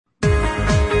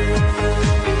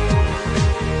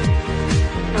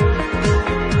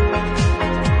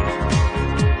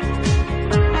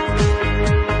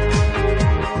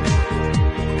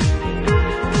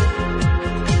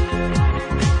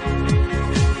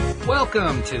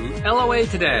Welcome to LOA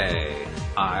Today.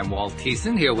 I'm Walt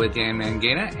Thiessen here with Dan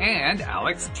Mangena and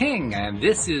Alex King, and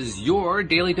this is your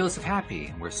Daily Dose of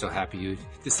Happy. We're so happy you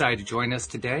decided to join us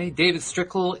today. David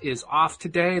Strickle is off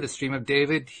today, the stream of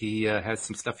David. He has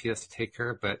some stuff he has to take care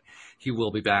of, but he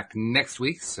will be back next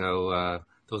week. So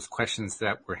those questions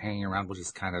that were hanging around, we'll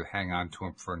just kind of hang on to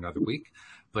them for another week.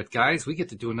 But guys, we get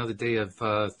to do another day of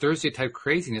Thursday type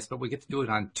craziness, but we get to do it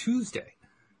on Tuesday.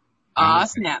 Aw,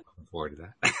 snap. Looking forward to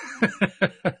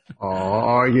that.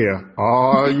 Oh, yeah.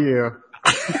 Oh, yeah.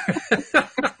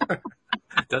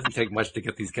 It doesn't take much to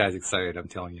get these guys excited, I'm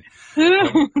telling you.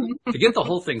 To get the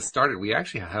whole thing started, we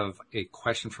actually have a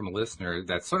question from a listener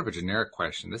that's sort of a generic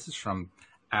question. This is from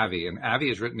Avi, and Avi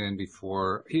has written in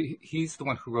before. He's the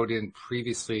one who wrote in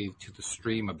previously to the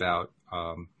stream about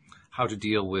how to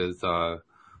deal with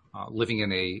living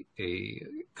in a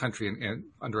country and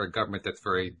under a government that's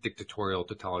very dictatorial,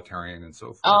 totalitarian, and so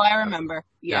forth. Oh, I remember.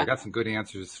 Yeah, I got some good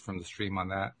answers from the stream on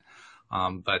that.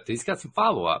 But he's got some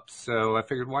follow-ups, so I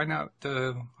figured why not,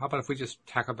 how about if we just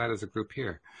tackle that as a group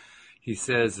here? He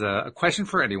says, a question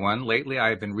for anyone. Lately, I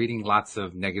have been reading lots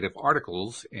of negative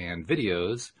articles and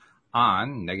videos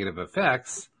on negative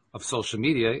effects of social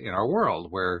media in our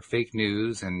world, where fake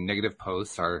news and negative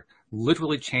posts are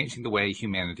literally changing the way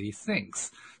humanity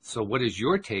thinks. So what is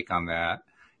your take on that?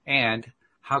 And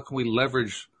how can we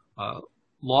leverage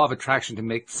law of attraction to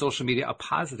make social media a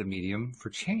positive medium for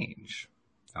change?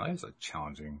 Now, that's a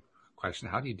challenging question.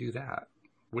 How do you do that?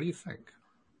 What do you think?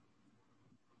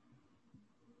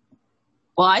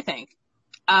 Well, I think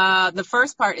the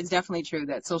first part is definitely true,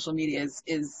 that social media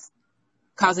is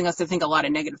causing us to think a lot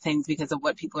of negative things because of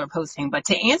what people are posting. But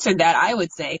to answer that, I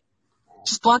would say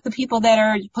just block the people that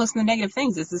are posting the negative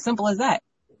things. It's as simple as that.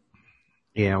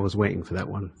 Yeah, I was waiting for that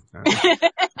one.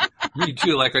 Me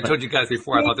too. Like I told you guys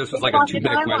before, I thought this was like a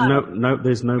 2-minute question. No,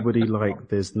 there's nobody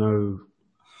there's no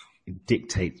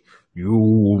dictate.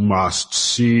 You must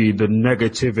see the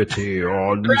negativity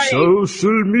on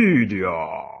social media.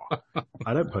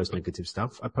 I don't post negative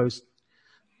stuff. I post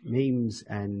memes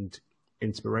and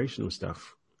inspirational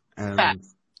stuff. There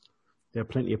are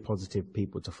plenty of positive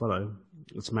people to follow.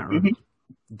 It's a matter of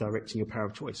directing your power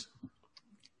of choice.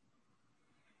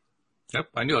 Yep,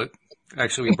 I knew it.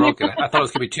 Actually, we broke it. I thought it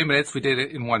was going to be 2 minutes. We did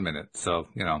it in 1 minute. So,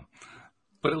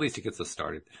 but at least it gets us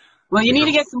started. Well, you need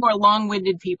to get some more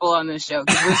long-winded people on this show.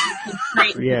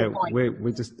 Yeah,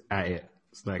 we're just at it.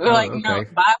 It's like, we're like, okay. No,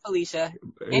 bye, Felicia.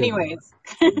 Anyways.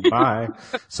 Bye.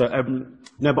 So,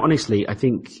 no, but honestly, I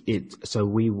think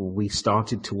we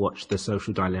started to watch the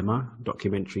Social Dilemma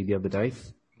documentary the other day.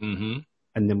 Mm-hmm.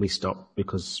 And then we stopped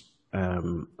because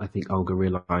I think Olga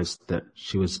realized that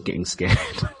she was getting scared.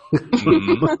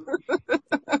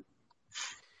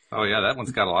 Oh yeah, that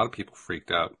one's got a lot of people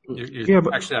freaked out.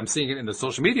 Actually, I'm seeing it in the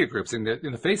social media groups, in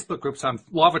the Facebook groups on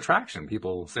law of attraction.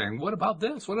 People saying, "What about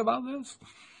this? What about this?"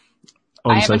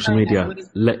 On social media,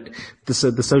 the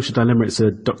Social Dilemma. It's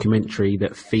a documentary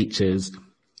that features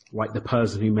like the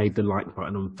person who made the like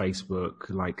button on Facebook,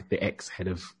 like the ex-head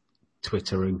of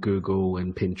Twitter and Google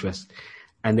and Pinterest.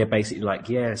 And they're basically like,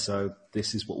 yeah, so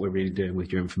this is what we're really doing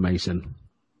with your information.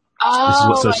 Oh, this is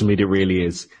what social media really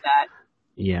is.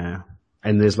 Yeah.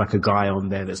 And there's like a guy on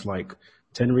there that's like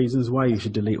 10 reasons why you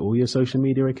should delete all your social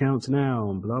media accounts now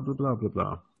and blah, blah, blah, blah,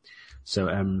 blah. So,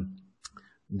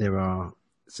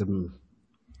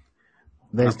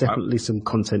 there's definitely some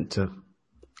content to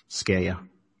scare you.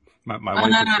 My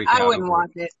wife I wouldn't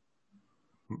watch it.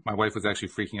 My wife was actually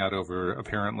freaking out over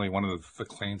apparently one of the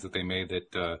claims that they made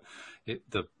that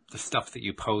the stuff that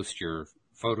you post, your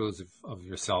photos of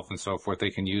yourself and so forth, they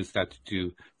can use that to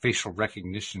do facial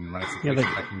recognition, run some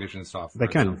facial recognition software.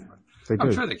 They can. They do.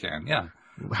 I'm sure they can. Yeah.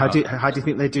 How do you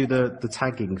think they do the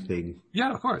tagging thing?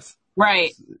 Yeah, of course.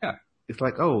 Right. Yeah. It's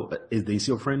like, oh, is this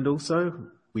your friend also?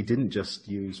 We didn't just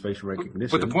use facial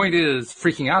recognition. But the point is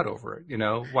freaking out over it.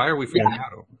 Why are we freaking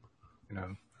out over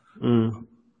it?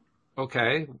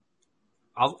 Okay,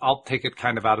 I'll take it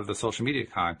kind of out of the social media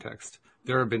context.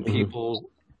 There have been people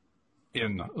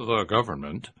in the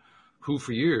government who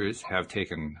for years have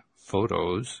taken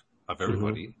photos of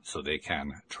everybody so they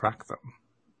can track them.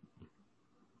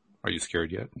 Are you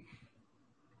scared yet?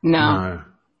 No.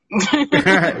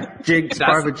 Jinx,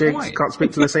 private Jinx, can't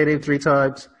speak till I say name 3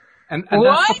 times. And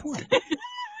that's the point.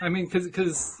 I mean,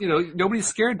 because nobody's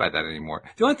scared by that anymore.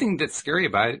 The only thing that's scary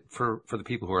about it for the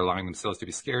people who are allowing themselves to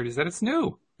be scared is that it's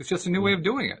new. It's just a new way of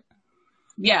doing it.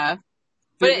 Yeah,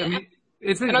 but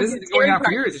it's been going on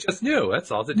for years. It's just new.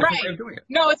 That's all. It's a different way of doing it.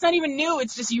 No, it's not even new.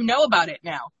 It's just about it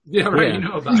now. Yeah, right. Yeah. You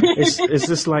know about it. It's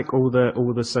just like all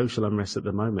the social unrest at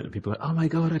the moment. People are like, oh my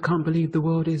god, I can't believe the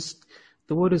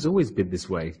The world has always been this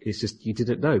way. It's just you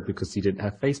didn't know because you didn't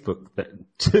have Facebook that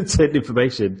sent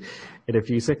information in a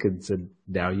few seconds, and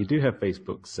now you do have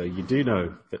Facebook, so you do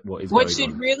know that what is going on. What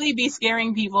should really be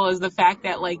scaring people is the fact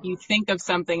that, like, you think of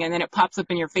something and then it pops up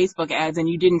in your Facebook ads and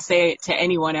you didn't say it to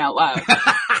anyone out loud.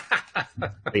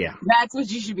 Yeah. That's what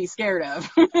you should be scared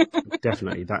of.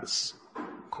 Definitely. That's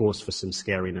cause for some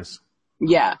scariness.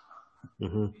 Yeah.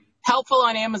 Mm-hmm. Helpful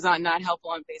on Amazon, not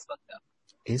helpful on Facebook,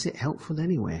 though. Is it helpful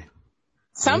anywhere?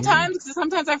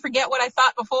 Sometimes I forget what I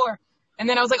thought before. And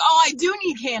then I was like, oh, I do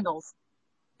need candles.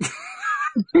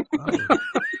 Oh.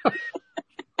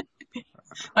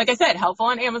 Like I said, helpful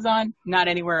on Amazon, not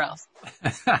anywhere else.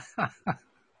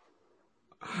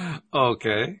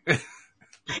 Okay.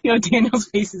 Daniel's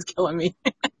face is killing me.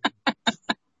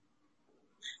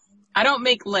 I don't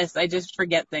make lists. I just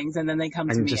forget things and then they come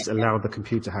to me. And just allow the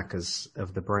computer hackers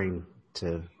of the brain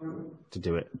to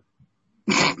do it.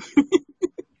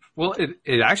 Well,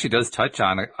 it actually does touch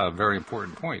on a very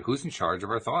important point. Who's in charge of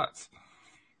our thoughts?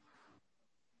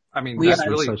 I mean, that's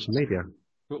really social media.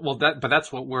 Well, but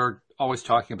that's what we're always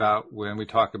talking about when we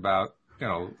talk about,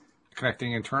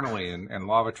 connecting internally and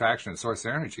law of attraction and source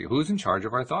energy. Who's in charge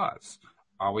of our thoughts?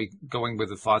 Are we going with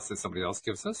the thoughts that somebody else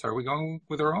gives us? Or are we going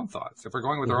with our own thoughts? If we're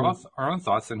going with our own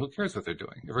thoughts, then who cares what they're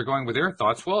doing? If we're going with their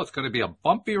thoughts, well, it's going to be a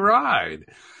bumpy ride.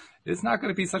 It's not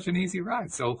going to be such an easy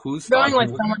ride. So who's going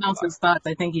with someone else's thoughts?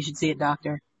 I think you should see a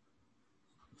doctor.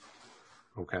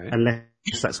 Okay.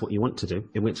 Unless that's what you want to do,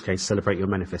 in which case celebrate your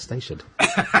manifestation.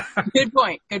 Good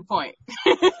point. Good point.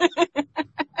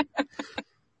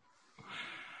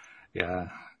 Yeah.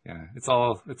 It's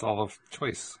all a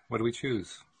choice. What do we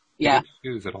choose? Yeah. We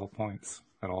choose at all points,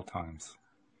 at all times.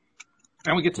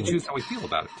 And we get to choose how we feel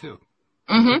about it too.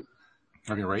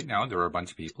 Mm-hmm. I mean, right now there are a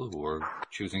bunch of people who are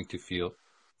choosing to feel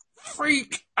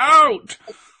freak out.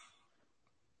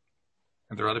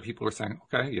 And there are other people who are saying,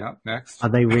 okay, yeah, next. Are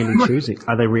they really choosing?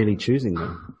 Are they really choosing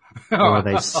them? Or are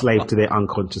they slave to their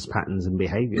unconscious patterns and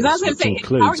behaviors, which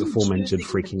includes aforementioned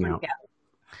freaking out?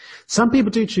 Some people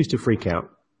do choose to freak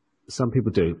out. Some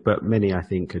people do, but many, I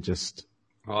think, are just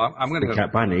I'm going to freak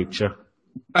out by nature.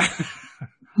 I'm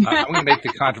going to make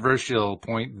the controversial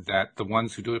point that the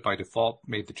ones who do it by default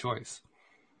made the choice.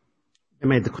 They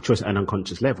made the choice at an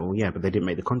unconscious level, yeah, but they didn't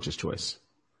make the conscious choice.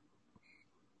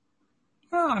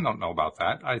 Well, I don't know about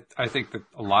that. I think that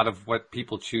a lot of what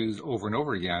people choose over and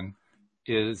over again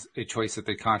is a choice that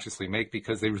they consciously make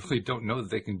because they really don't know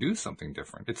that they can do something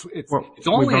different. It's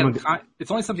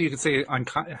only something you can say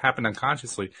happened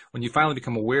unconsciously when you finally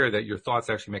become aware that your thoughts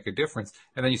actually make a difference,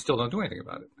 and then you still don't do anything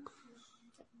about it.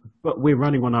 But we're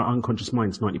running on our unconscious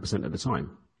minds 90% of the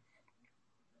time.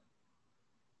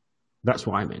 That's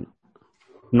what I meant.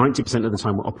 90% of the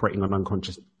time we're operating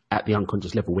at the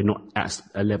unconscious level. We're not at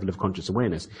a level of conscious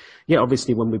awareness. Yeah,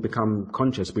 obviously when we become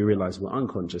conscious, we realize we're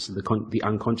unconscious. And the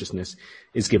unconsciousness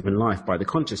is given life by the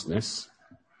consciousness.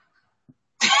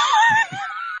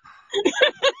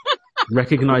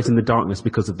 Recognizing the darkness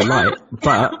because of the light.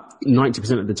 But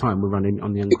 90% of the time we're running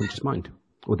on the unconscious mind.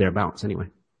 Or thereabouts anyway.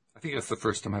 I think that's the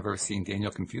first time I've ever seen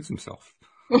Daniel confuse himself.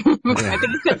 I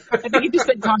think he just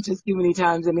said conscious too many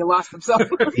times and he lost himself.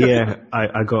 Yeah,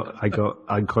 I got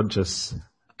unconscious.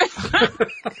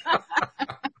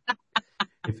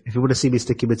 If you want to see me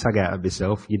sticking my tongue out of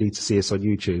myself, you need to see us on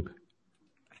YouTube.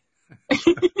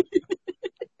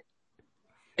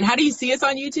 And how do you see us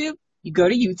on YouTube? You go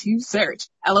to YouTube, search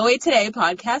LOA Today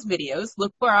podcast videos,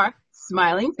 look for our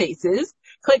smiling faces,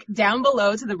 click down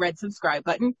below to the red subscribe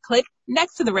button, click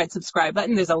next to the red subscribe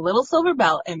button. There's a little silver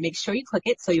bell and make sure you click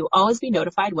it so you'll always be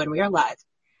notified when we are live.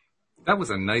 That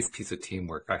was a nice piece of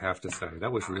teamwork, I have to say.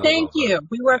 That was really Thank you.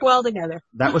 We work well together.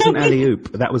 That was an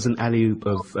alley-oop. That was an alley-oop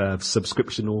of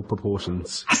subscriptional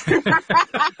proportions.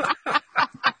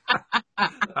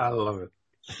 I love it.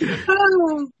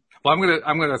 Well,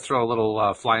 I'm gonna throw a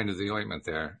little fly into the ointment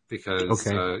there because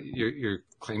your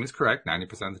claim is correct.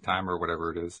 90% of the time, or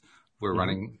whatever it is, we're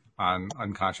running on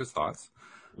unconscious thoughts.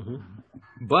 Mm-hmm.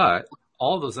 But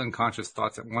all those unconscious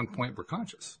thoughts at one point were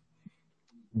conscious.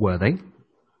 Were they?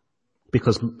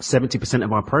 Because 70%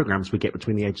 of our programs we get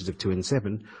between the ages of 2 and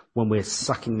 7 when we're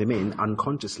sucking them in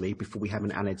unconsciously before we have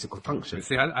an analytical function. You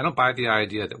see, I don't buy the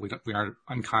idea that we aren't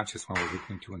unconscious when we're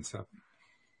between 2 and 7.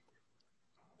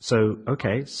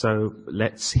 So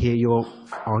let's hear your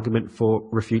argument for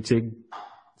refuting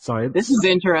science. This is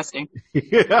interesting.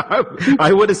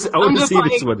 I want to see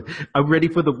this one. I'm ready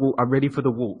for the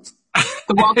walt.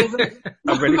 The walt is it?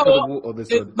 I'm ready for the walt on this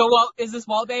one. The walt is this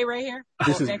Walt Bay right here?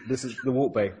 This is the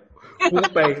Walt Bay.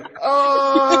 Walt Bay.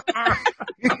 Oh!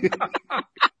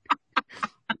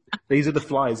 These are the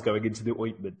flies going into the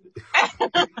ointment.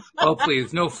 Oh,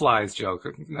 please, no flies,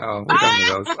 Joker. No, we're done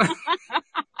with those.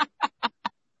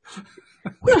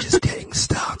 We're just getting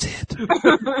started.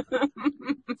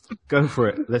 Go for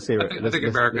it. Let's hear it. I think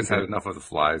America's had enough of the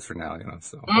flies for now,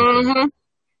 So. Mm-hmm.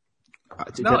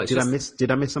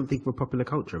 Did I miss something for popular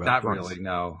culture about Not flies? really,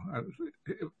 no.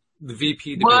 The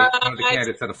VP debate, one of the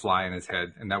candidates had a fly in his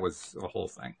head, and that was the whole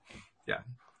thing. Yeah,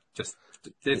 just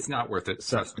it's not worth it.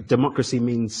 So democracy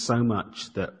means so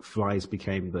much that flies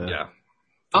became the. Yeah.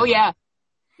 Oh yeah.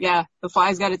 Yeah, the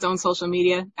Fly's got its own social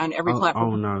media on every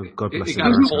platform. Oh no, God bless it. It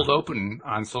got cold open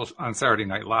on Saturday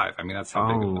Night Live. I mean, that's how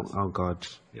big it was. Oh God.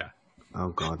 Yeah. Oh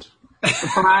God. The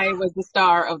Fly was the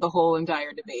star of the whole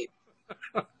entire debate.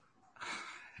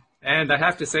 And I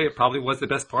have to say, it probably was the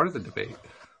best part of the debate.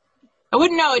 I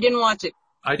wouldn't know. I didn't watch it.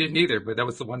 I didn't either, but that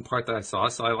was the one part that I saw,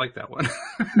 so I like that one.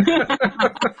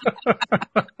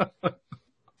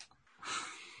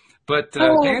 But to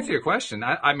answer your question,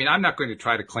 I mean, I'm not going to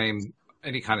try to claim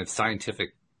any kind of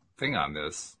scientific thing on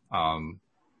this. I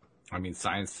mean,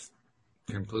 science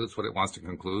concludes what it wants to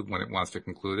conclude when it wants to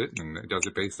conclude it, and it does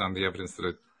it based on the evidence that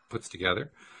it puts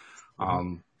together.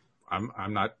 I'm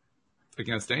not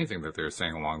against anything that they're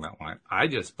saying along that line. I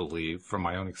just believe, from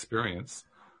my own experience,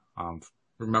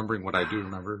 remembering what I do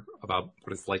remember about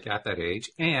what it's like at that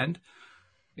age, and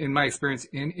in my experience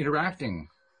in interacting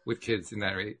with kids in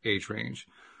that age range,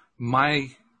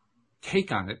 my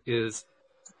take on it is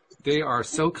they are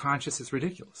so conscious it's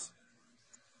ridiculous.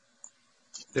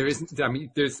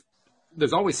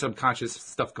 There's always subconscious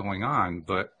stuff going on,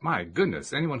 but my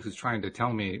goodness, anyone who's trying to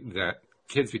tell me that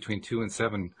kids between 2 and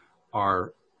 7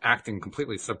 are acting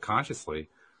completely subconsciously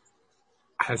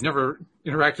has never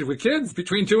interacted with kids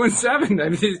between 2 and 7. I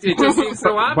mean, it just seems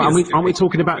so obvious. But aren't we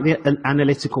talking about an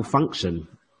analytical function,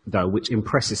 though, which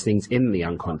impresses things in the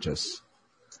unconscious?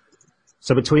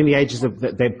 So between the ages of,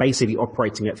 they're basically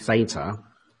operating at theta.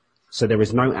 So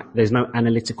there's no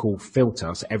analytical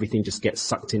filter. So everything just gets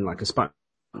sucked in like a sponge.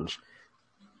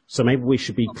 So maybe we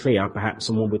should be clear,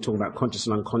 perhaps, on when we're talking about conscious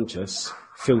and unconscious,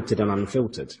 filtered and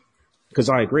unfiltered. Because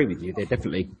I agree with you, they're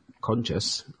definitely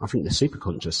conscious. I think they're super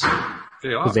conscious.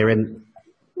 They are. Because they're in.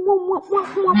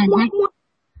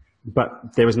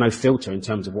 But there is no filter in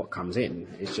terms of what comes in.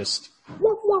 It's just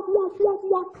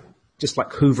like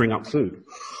hoovering up food.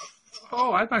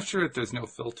 Oh, I'm not sure that there's no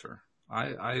filter.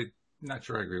 I'm not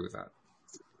sure I agree with that.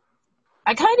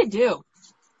 I kind of do.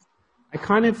 I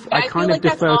kind of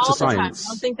defer to science.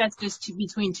 I don't think that's just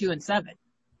between 2 and 7.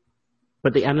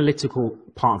 But the analytical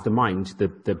part of the mind,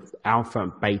 the alpha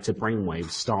and beta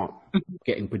brainwaves start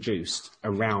getting produced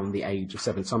around the age of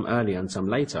 7, some earlier and some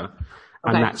later.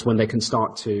 And that's when they can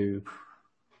start to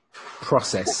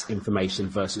process information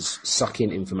versus suck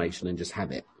in information and just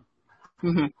have it.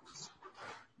 Mm-hmm.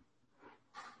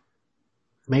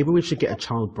 Maybe we should get a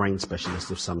child brain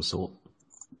specialist of some sort.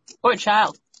 Or a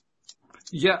child.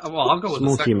 Yeah, well, I'll go with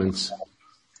small humans.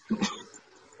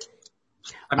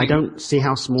 I don't see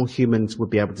how small humans would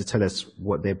be able to tell us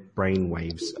what their brain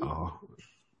waves are.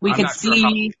 I'm not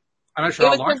sure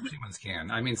how large humans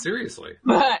can. I mean, seriously.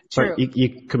 True. But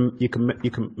you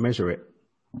can measure it.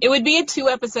 It would be a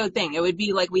 2-episode thing. It would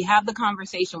be like we have the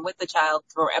conversation with the child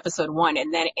for episode 1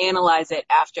 and then analyze it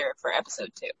after for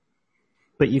episode 2.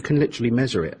 But you can literally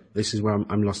measure it. This is where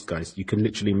I'm lost, guys. You can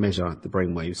literally measure the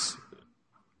brainwaves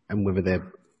and whether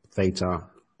they're theta,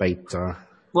 beta.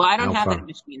 Well, I don't alpha. have that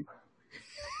machine.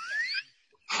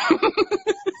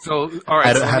 So, all right.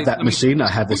 I don't have that machine. I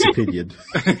have this opinion.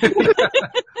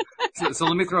 So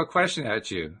let me throw a question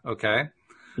at you, okay?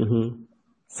 Mm-hmm.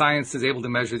 Science is able to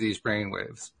measure these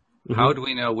brainwaves. Mm-hmm. How do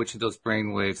we know which of those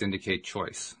brainwaves indicate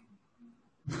choice?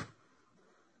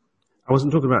 I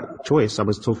wasn't talking about choice. I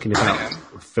was talking about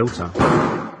filter.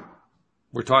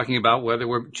 We're talking about whether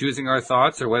we're choosing our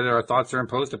thoughts or whether our thoughts are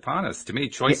imposed upon us. To me,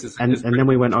 choice is... And then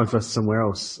we went over somewhere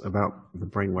else about the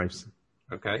brainwaves.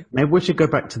 Okay. Maybe we should go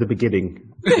back to the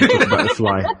beginning and talk about the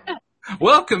fly.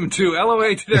 Welcome to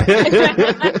LOA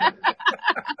Today.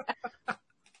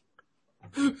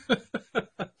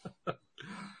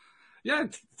 Yeah,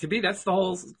 to me, that's the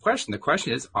whole question. The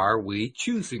question is, are we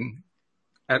choosing...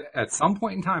 At some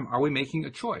point in time, are we making a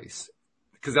choice?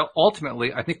 Because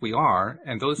ultimately, I think we are,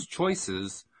 and those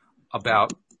choices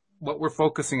about what we're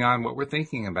focusing on, what we're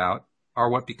thinking about, are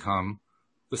what become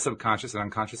the subconscious and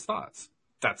unconscious thoughts.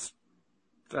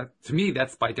 To me,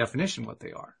 that's by definition what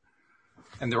they are.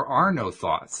 And there are no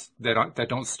thoughts that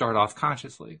don't start off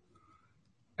consciously.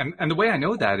 And the way I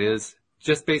know that is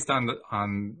just based on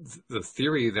the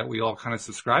theory that we all kind of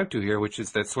subscribe to here, which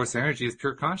is that source energy is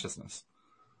pure consciousness.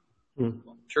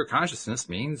 Pure consciousness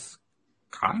means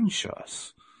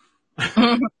conscious.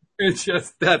 It's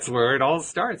just, that's where it all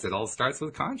starts. It all starts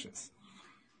with conscious.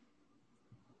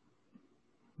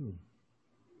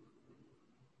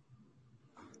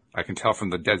 I can tell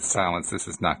from the dead silence this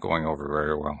is not going over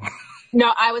very well.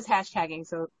 No, I was hashtagging,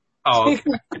 so. Oh, okay.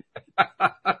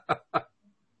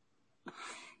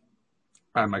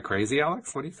 Am I crazy,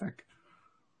 Alex? What do you think?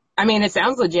 I mean, it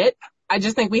sounds legit. I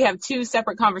just think we have two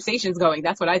separate conversations going.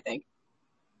 That's what I think.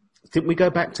 Didn't we go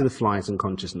back to the flies and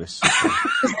consciousness?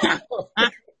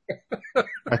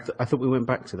 I thought we went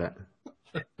back to that.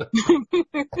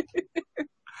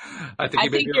 I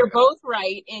think you're both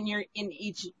right in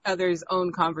each other's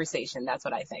own conversation. That's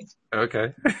what I think.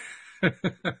 Okay.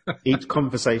 Each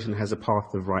conversation has a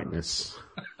path of rightness.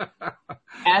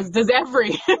 As does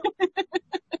every.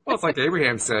 Well, it's like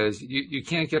Abraham says, you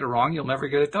can't get it wrong, you'll never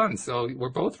get it done. So we're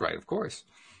both right, of course.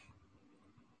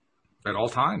 At all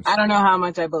times. I don't know how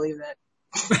much I believe that.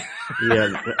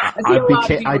 Yeah,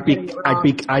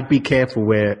 I'd be careful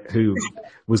who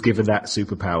was given that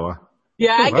superpower.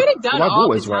 Yeah, I get it done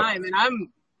all the time, and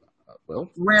I'm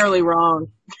rarely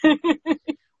wrong.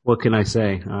 What can I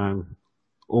say? I'm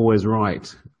always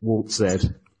right, Walt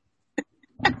said.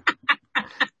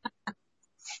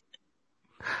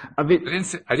 I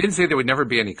didn't say there would never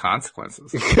be any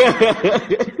consequences.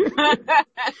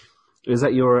 Is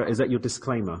that your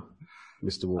disclaimer,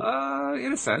 Mr. Walt?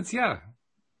 In a sense, yeah.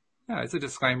 Yeah, it's a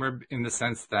disclaimer in the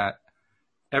sense that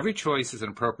every choice is an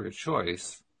appropriate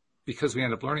choice because we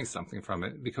end up learning something from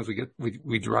it, because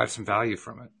we derive some value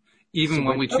from it. Even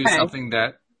when we choose something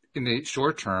that in the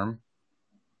short term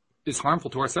is harmful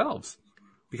to ourselves.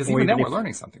 Because even then we're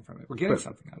learning something from it. We're getting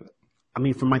something out of it. I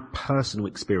mean, from my personal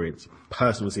experience,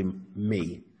 personal as in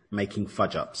me making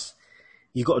fudge ups,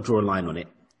 you've got to draw a line on it.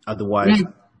 Otherwise,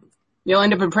 you'll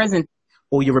end up in prison.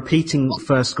 Or you're repeating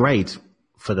first grade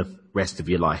for the rest of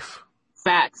your life.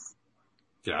 Facts.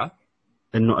 Yeah.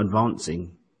 And not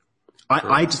advancing.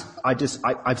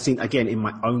 I've seen, again, in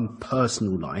my own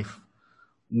personal life,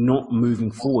 not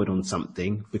moving forward on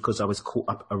something because I was caught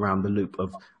up around the loop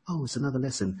of, oh, it's another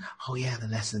lesson. Oh yeah, the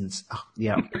lessons. Oh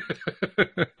yeah.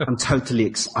 I'm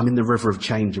in the river of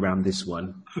change around this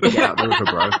one. Get out the river,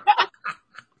 bro.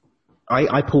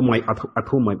 I pull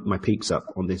my peaks up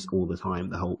on this all the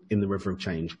time, in the river of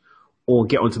change. Or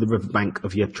get onto the riverbank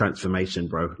of your transformation,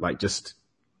 bro. Like just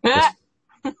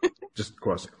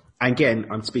cross. And again,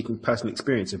 I'm speaking personal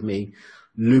experience of me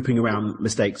looping around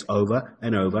mistakes over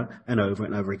and over and over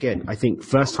and over again. I think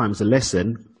first time's a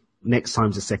lesson, next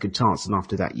time's a second chance, and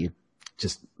after that you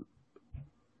just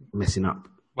messing up.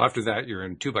 Well, after that you're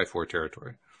in 2x4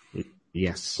 territory.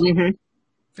 Yes. Mm-hmm.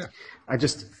 Yeah.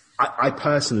 I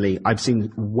personally, I've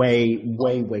seen way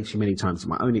too many times in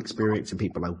my own experience and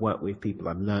people I've worked with, people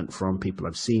I've learned from, people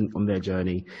I've seen on their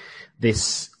journey,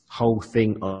 this whole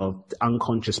thing of the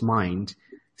unconscious mind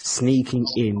sneaking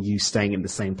in, you staying in the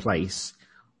same place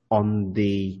on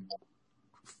the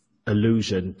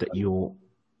illusion that your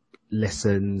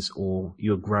lessons or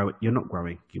you're not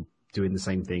growing, you're doing the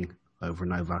same thing over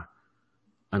and over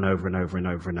and over and over and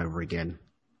over and over again.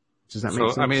 Does that make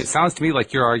sense? I mean, it sounds to me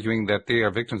like you're arguing that they are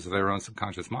victims of their own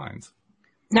subconscious minds.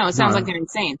 No, it sounds like they're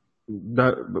insane.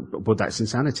 No, but that's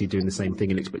insanity, doing the same thing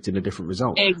and expecting a different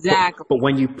result. Exactly. But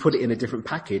when you put it in a different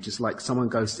package, it's like someone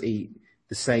goes to eat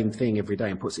the same thing every day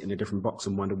and puts it in a different box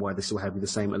and wonder why they're still having the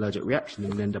same allergic reaction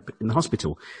and end up in the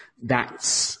hospital.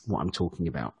 That's what I'm talking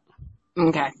about.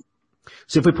 Okay.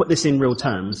 So if we put this in real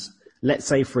terms, let's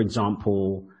say, for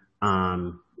example,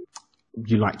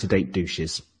 you like to date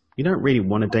douches. You don't really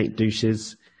want to date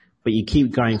douches, but you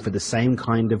keep going for the same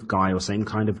kind of guy or same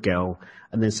kind of girl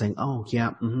and then saying, oh,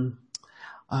 yeah,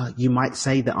 you might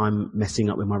say that I'm messing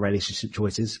up with my relationship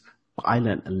choices, but I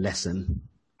learned a lesson.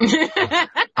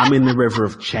 I'm in the river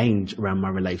of change around my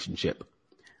relationship.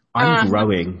 I'm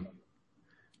growing.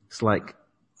 It's like,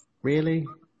 really?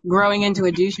 Growing into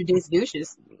a douche who dates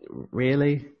douches.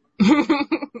 Really?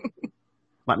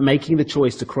 Like making the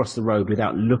choice to cross the road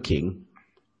without looking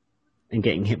and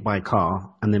getting hit by a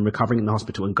car and then recovering in the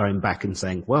hospital and going back and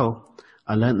saying, well,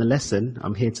 I learned the lesson.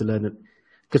 I'm here to learn it.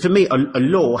 Because for me, a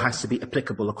law has to be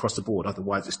applicable across the board.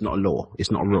 Otherwise, it's not a law. It's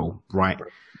not a rule, right?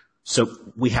 So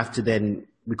we have to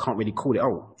we can't really call it,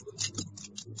 oh,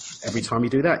 every time you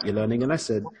do that, you're learning a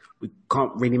lesson. We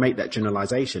can't really make that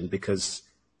generalization because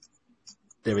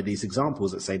there are these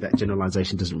examples that say that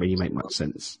generalization doesn't really make much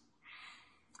sense.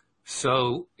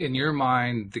 So in your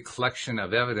mind, the collection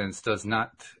of evidence does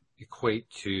not equate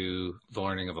to the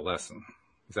learning of a lesson.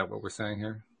 Is that what we're saying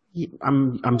here?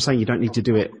 I'm saying you don't need to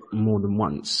do it more than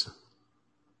once.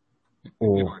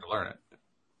 Or in order to learn it.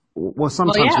 Well,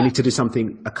 sometimes we need to do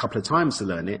something a couple of times to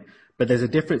learn it, but there's a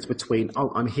difference between,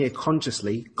 oh, I'm here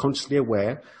consciously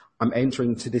aware, I'm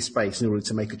entering to this space in order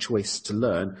to make a choice to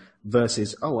learn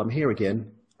versus, oh, I'm here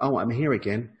again. Oh, I'm here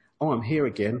again. Oh, I'm here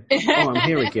again. Oh, I'm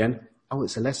here again. Oh,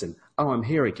 it's a lesson. Oh, I'm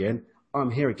here again. Oh, I'm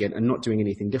here again, and not doing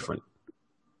anything different.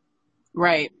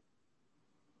 Right.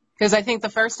 Because I think the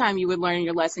first time you would learn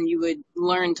your lesson, you would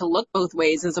learn to look both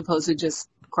ways as opposed to just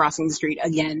crossing the street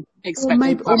again.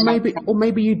 Or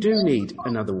maybe you do need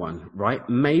another one, right?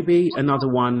 Maybe another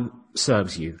one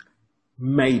serves you.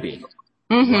 Maybe.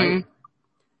 Mm-hmm. Right?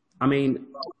 I mean,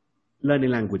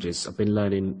 learning languages. I've been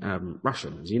learning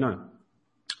Russian, as you know.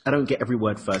 I don't get every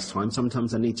word first time.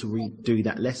 Sometimes I need to redo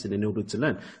that lesson in order to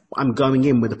learn. I'm going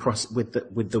in with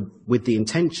the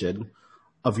intention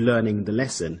of learning the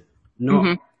lesson,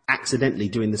 not accidentally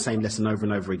doing the same lesson over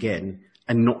and over again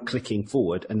and not clicking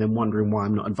forward and then wondering why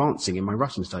I'm not advancing in my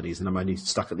Russian studies and I'm only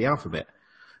stuck at the alphabet.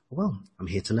 Well, I'm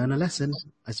here to learn a lesson,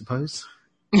 I suppose.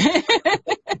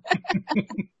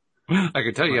 I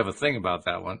could tell you have a thing about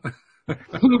that one.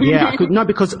 Yeah,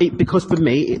 because for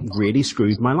me it really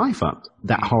screwed my life up.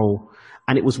 That whole,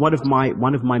 and it was one of my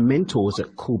mentors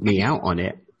that called me out on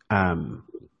it.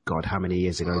 God, how many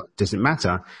years ago? Doesn't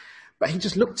matter. But he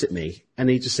just looked at me and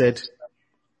he just said,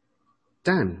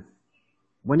 Dan,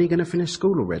 when are you going to finish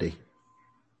school already?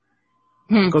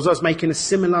 Because I was making a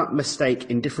similar mistake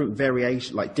in different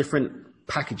variation, like different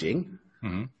packaging.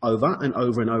 Over and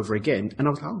over and over again. And I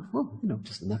was like, oh, well,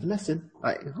 just another lesson.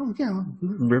 Like, oh yeah,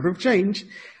 river of change.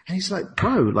 And he's like,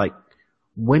 bro, like,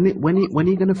 when are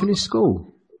you going to finish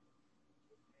school?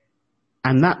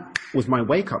 And that was my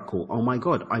wake up call. Oh my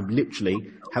God, I literally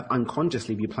have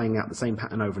unconsciously been playing out the same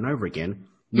pattern over and over again,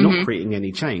 not creating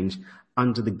any change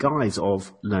under the guise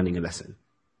of learning a lesson.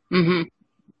 Mm-hmm.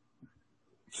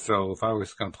 So if I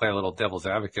was going to play a little devil's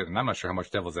advocate, and I'm not sure how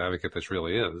much devil's advocate this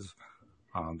really is,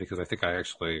 because I think I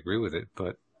actually agree with it,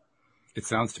 but it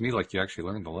sounds to me like you actually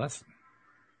learned the lesson.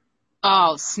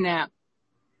 Oh, snap.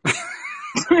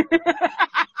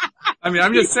 I mean,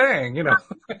 I'm just saying,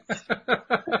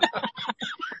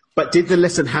 But did the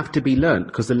lesson have to be learned?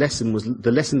 Because the lesson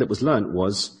that was learned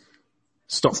was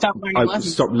stop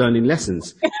learning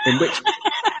lessons. In which,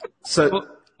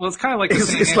 well, it's kind of like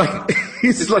it's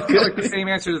like the same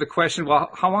answer to the question. Well,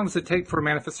 how long does it take for a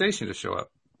manifestation to show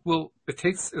up? Well, it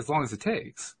takes as long as it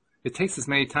takes. It takes as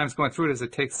many times going through it as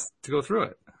it takes to go through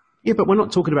it. Yeah, but we're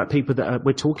not talking about people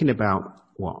we're talking about,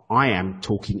 I am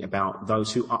talking about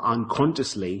those who are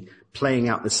unconsciously playing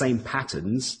out the same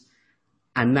patterns,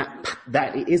 and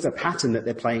that it is a pattern that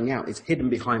they're playing out. It's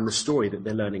hidden behind the story that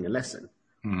they're learning a lesson.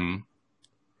 Mm-hmm.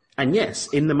 And yes,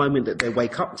 in the moment that they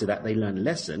wake up to that, they learn a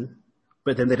lesson,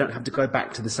 but then they don't have to go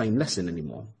back to the same lesson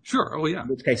anymore. Sure. Oh, yeah. In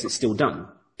which case it's still done.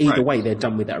 Either way, they're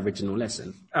done with that original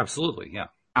lesson. Absolutely, yeah.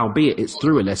 Albeit it's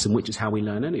through a lesson, which is how we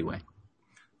learn anyway.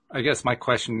 I guess my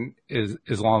question is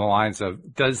along the lines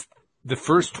of, does the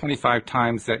first 25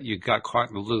 times that you got caught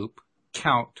in the loop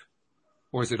count,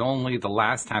 or is it only the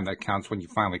last time that counts when you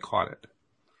finally caught it?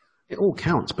 It all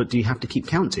counts, but do you have to keep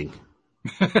counting?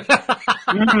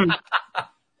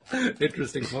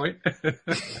 Interesting point.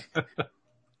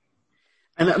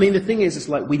 And I mean, the thing is, it's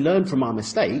like we learn from our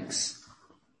mistakes,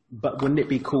 but wouldn't it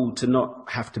be cool to not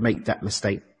have to make that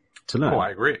mistake to learn? Oh, I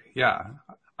agree. Yeah.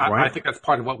 I think that's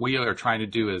part of what we are trying to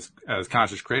do as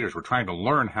conscious creators. We're trying to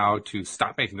learn how to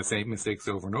stop making the same mistakes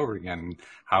over and over again, and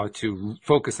how to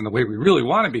focus in the way we really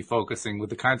want to be focusing with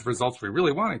the kinds of results we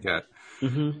really want to get.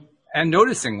 Mm-hmm. And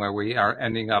noticing where we are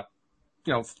ending up,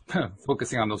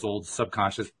 focusing on those old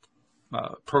subconscious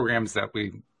programs that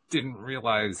we didn't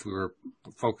realize we were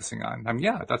focusing on. I mean,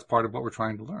 yeah, that's part of what we're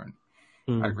trying to learn.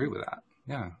 I agree with that.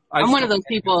 Yeah. I'm one of those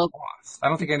people. I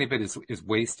don't think any of it is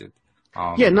wasted.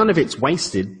 None of it's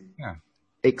wasted. Yeah.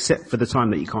 Except for the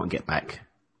time that you can't get back.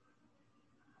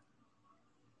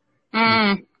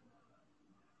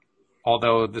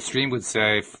 Although the stream would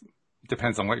say,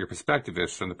 depends on what your perspective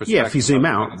is. From the perspective, if you zoom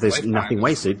out, there's nothing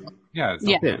wasted. Yeah.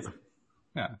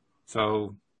 Yeah.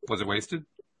 So, was it wasted?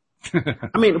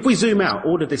 I mean, if we zoom out,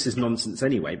 all of this is nonsense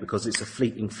anyway, because it's a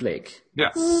fleeting flick.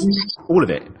 Yes. All of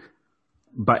it.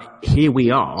 But here we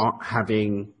are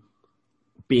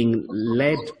being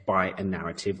led by a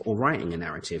narrative or writing a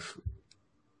narrative.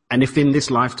 And if in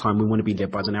this lifetime we want to be led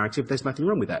by the narrative, there's nothing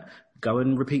wrong with that. Go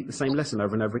and repeat the same lesson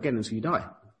over and over again until you die.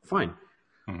 Fine.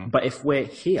 Mm-hmm. But if we're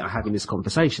here having this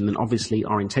conversation, then obviously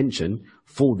our intention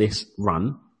for this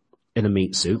run in a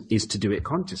meat suit is to do it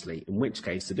consciously, in which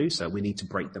case to do so, we need to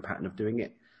break the pattern of doing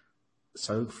it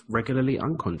so regularly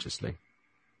unconsciously.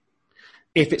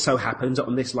 If it so happens that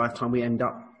on this lifetime we end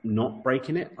up not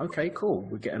breaking it, okay, cool,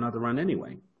 we get another run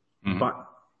anyway. Mm-hmm. But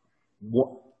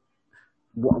what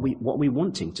are we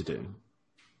wanting to do?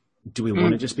 Do we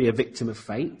want to just be a victim of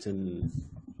fate and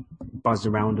buzz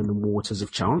around in the waters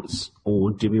of chance,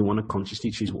 or do we want to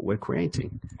consciously choose what we're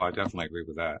creating? Oh, I definitely agree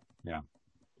with that. Yeah.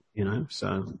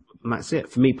 So that's it.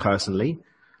 For me personally,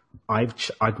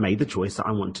 I've made the choice that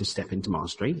I want to step into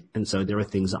mastery, and so there are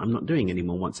things that I'm not doing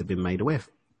anymore once they've been made aware.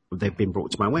 They've been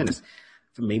brought to my awareness.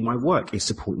 For me, my work is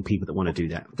supporting people that want to do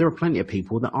that. There are plenty of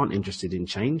people that aren't interested in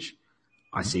change.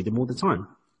 I see them all the time.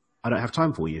 I don't have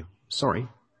time for you. Sorry.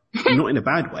 Not in a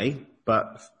bad way,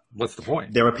 but what's the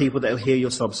point? There are people that will hear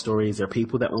your sob stories. There are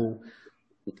people that will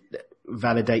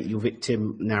validate your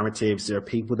victim narratives. There are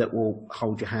people that will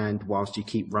hold your hand whilst you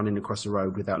keep running across the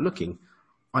road without looking.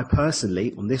 I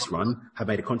personally, on this run, have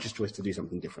made a conscious choice to do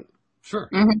something different. Sure.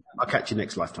 Mm-hmm. I'll catch you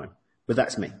next lifetime. But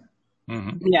that's me.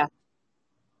 Mm-hmm. Yeah.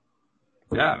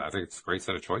 Yeah, I think it's a great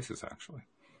set of choices, actually.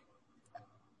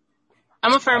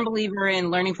 I'm a firm believer in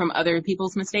learning from other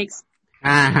people's mistakes. So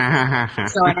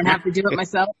I don't have to do it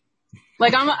myself.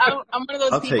 Like, I'm one of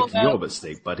those people. I'll take your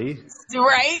mistake, buddy.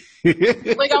 Right?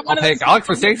 Like, I'll take Alex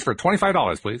mistakes for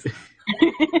 $25, please.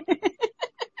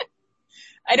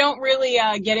 I don't really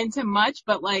get into much,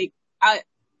 but like,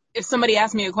 if somebody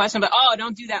asks me a question, but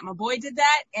don't do that. My boy did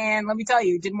that, and let me tell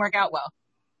you, it didn't work out well.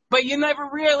 But you never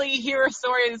really hear a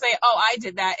story to say, I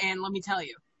did that, and let me tell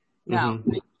you. No,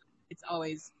 Mm-hmm. It's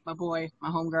always my boy, my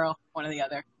homegirl, one or the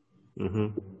other.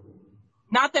 Mm-hmm.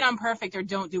 Not that I'm perfect or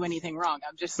don't do anything wrong.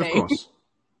 I'm just saying. Of course.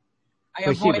 I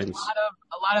We're avoid humans.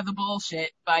 a lot of the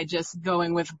bullshit by just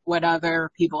going with what other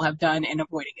people have done and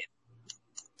avoiding it.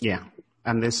 Yeah.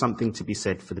 And there's something to be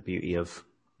said for the beauty of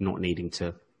not needing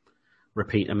to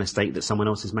repeat a mistake that someone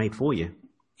else has made for you.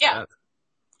 Yeah.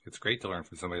 It's great to learn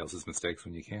from somebody else's mistakes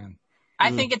when you can. I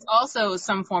think it's also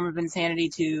some form of insanity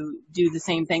to do the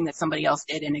same thing that somebody else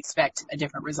did and expect a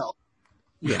different result.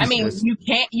 Yes, I mean, you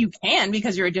can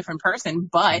because you're a different person,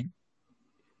 but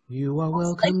you are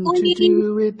welcome to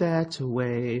do it that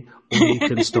way, or you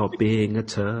can stop being a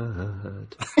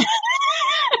turd.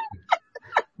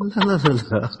 La la la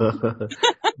la.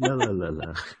 La la la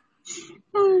la.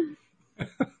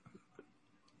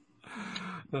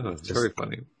 It's very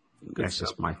funny. That's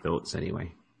just my thoughts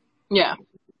anyway. yeah.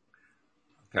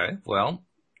 Okay, well,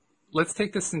 let's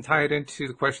take this and tie it into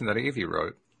the question that Avi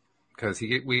wrote, because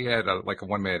we had a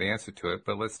 1-minute answer to it,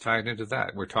 but let's tie it into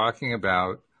that. We're talking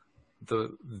about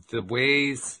the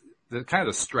ways, the kind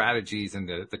of the strategies and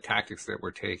the tactics that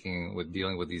we're taking with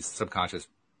dealing with these subconscious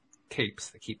tapes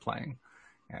that keep playing.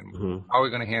 And how are we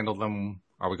going to handle them?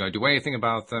 Are we going to do anything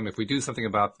about them? If we do something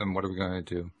about them, what are we going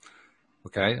to do?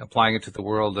 Okay, applying it to the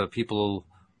world of people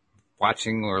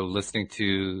watching or listening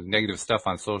to negative stuff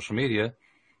on social media.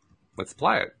 Let's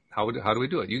apply it. How do we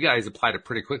do it? You guys applied it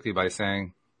pretty quickly by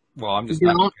saying, well, I'm just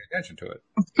not going to pay attention to it.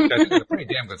 That's a pretty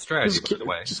damn good strategy, by the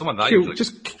way. Someone that I usually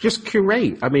just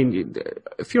curate. I mean,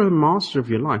 if you're a master of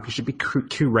your life, you should be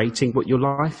curating what your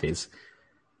life is.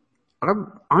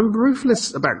 I'm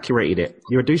ruthless about curating it.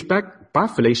 You're a douchebag? Bye,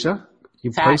 Felicia.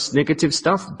 You post negative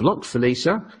stuff? Blocked,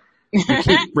 Felicia. You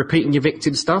keep repeating your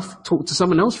victim stuff? Talk to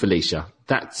someone else, Felicia.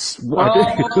 That's what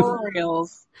I do.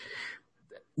 Reels.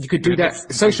 You could do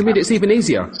that. Social media, it's even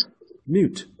easier.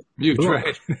 Mute, block,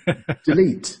 right?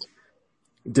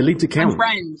 delete account.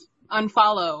 Unfriend,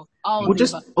 unfollow, all of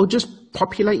them. Or just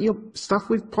populate your stuff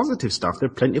with positive stuff. There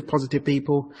are plenty of positive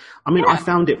people. I mean, I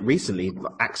found it recently,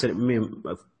 accidentally, me and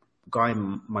a guy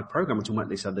in my program was talking about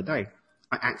this the other day.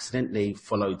 I accidentally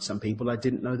followed some people I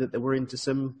didn't know that they were into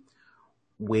some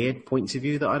weird points of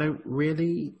view that I don't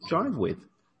really jive with.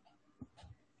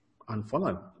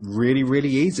 Unfollow. Really, really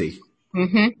easy.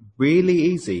 Mm-hmm. Really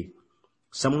easy.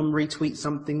 Someone retweets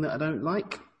something that I don't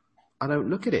like, I don't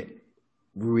look at it.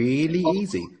 Really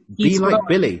easy. Be like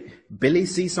Billy. Billy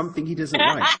sees something he doesn't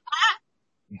like.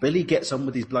 Billy gets on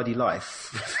with his bloody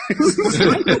life.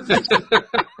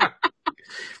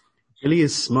 Billy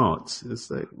is smart. It's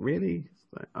like, really?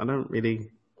 I don't really...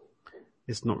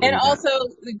 It's not really And also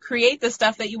create the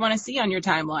stuff that you want to see on your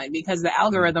timeline because the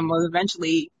algorithm will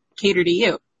eventually cater to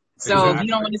you. So if you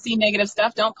don't want to see negative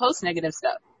stuff, don't post negative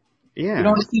stuff. Yeah. You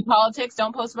don't want to see politics,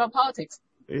 don't post about politics.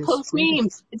 Post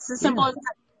memes. It's as simple as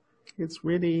that. It's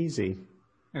really easy.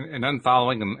 And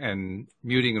unfollowing and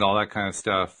muting and all that kind of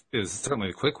stuff is certainly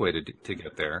a quick way to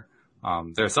get there.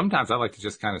 There are sometimes I like to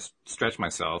just kind of stretch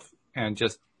myself and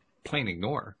just plain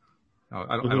ignore.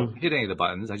 I don't hit any of the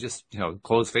buttons. I just,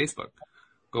 close Facebook.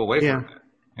 Go away from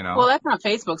it. Well, that's not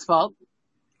Facebook's fault.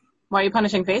 Why are you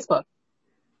punishing Facebook?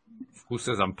 Who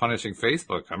says I'm punishing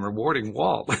Facebook? I'm rewarding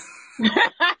Walt.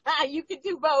 You can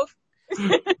do both.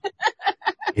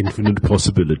 Infinite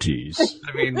possibilities.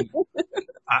 I mean,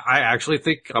 I actually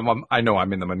think I know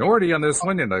I'm in the minority on this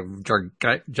one in a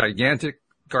gigantic,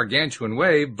 gargantuan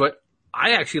way, but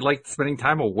I actually like spending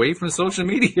time away from social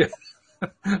media.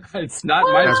 It's not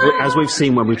my as we've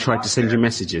seen when we tried to send you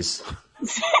messages.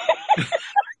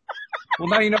 Well,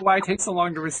 now you know why it takes so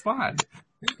long to respond.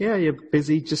 Yeah, you're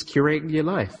busy just curating your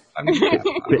life. I mean,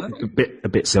 A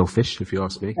bit selfish, if you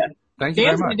ask me. Thank you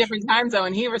very much. He's in a different time zone,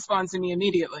 and he responds to me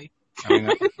immediately. I mean,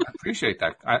 I appreciate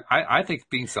that. I think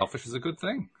being selfish is a good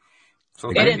thing.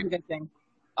 So it is a good thing.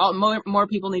 More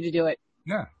people need to do it.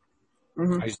 Yeah.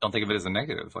 Mm-hmm. I just don't think of it as a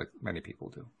negative like many people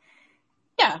do.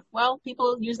 Yeah, well,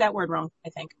 people use that word wrong, I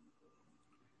think.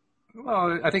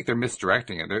 Well, I think they're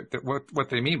misdirecting it. What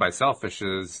they mean by selfish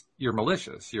is you're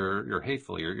malicious, you're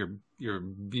hateful, you're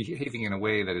behaving in a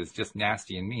way that is just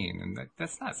nasty and mean, and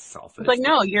that's not selfish. It's like,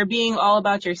 no, you're being all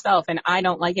about yourself, and I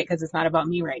don't like it because it's not about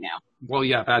me right now. Well,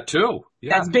 yeah, that too.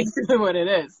 Yeah. That's basically what it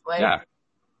is. Like, yeah.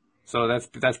 So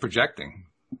that's projecting.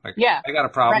 Like, yeah, I got a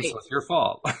problem, right. so it's your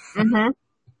fault. Mm-hmm.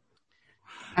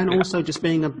 And also just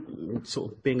being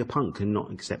a punk and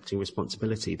not accepting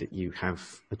responsibility that you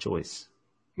have a choice.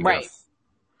 Right. Yes.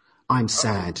 I'm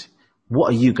sad. What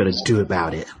are you going to do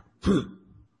about it?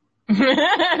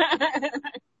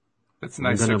 That's a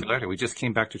nice circularity. We just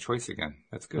came back to choice again.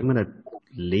 That's good. I'm going to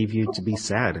leave you to be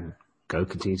sad and go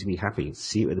continue to be happy.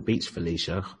 See you at the beach,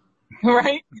 Felicia.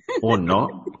 Right. Or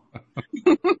not.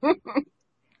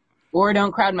 Or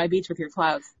don't crowd my beach with your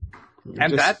clouds.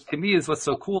 And that, to me, is what's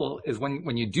so cool, is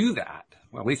when you do that,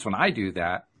 well, at least when I do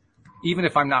that, even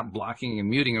if I'm not blocking and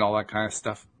muting and all that kind of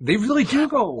stuff, they really do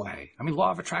go away. I mean, law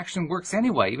of attraction works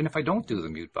anyway, even if I don't do the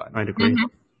mute button. I'd agree. Mm-hmm.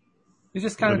 It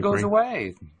just kind of goes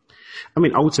away. I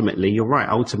mean, ultimately, you're right.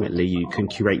 Ultimately, you can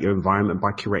curate your environment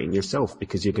by curating yourself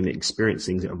because you're going to experience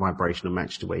things at a vibrational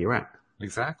match to where you're at.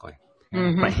 Exactly.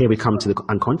 Mm-hmm. But here we come to the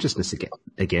unconsciousness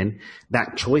again.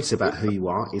 That choice about who you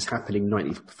are is happening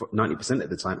 90% of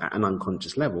the time at an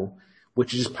unconscious level,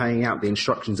 which is just playing out the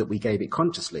instructions that we gave it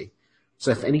consciously.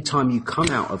 So if any time you come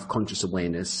out of conscious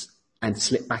awareness and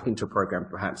slip back into a program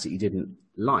perhaps that you didn't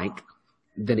like,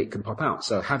 then it can pop out.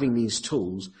 So having these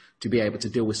tools to be able to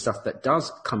deal with stuff that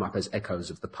does come up as echoes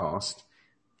of the past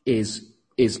is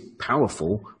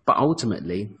powerful, but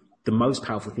ultimately the most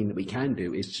powerful thing that we can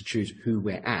do is to choose who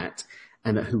we're at,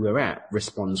 and that who we're at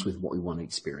responds with what we want to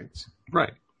experience.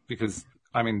 Right. Because,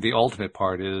 I mean, the ultimate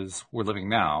part is we're living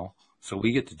now, so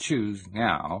we get to choose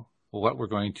now what we're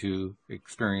going to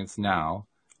experience now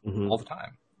all the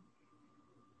time.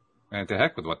 And to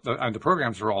heck with the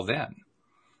programs are all then.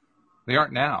 They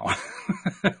aren't now.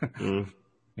 You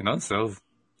know, so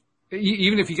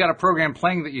even if you got a program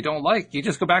playing that you don't like, you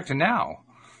just go back to now.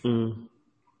 You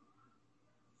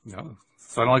know,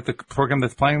 so I don't like the program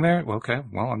that's playing there. Well, okay,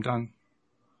 well, I'm done.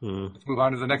 Let's move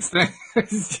on to the next thing.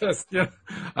 It's just,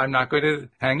 I'm not going to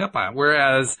hang up on it.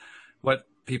 Whereas what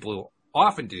people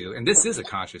often do, and this is a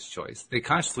conscious choice, they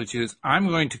consciously choose, I'm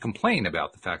going to complain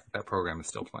about the fact that program is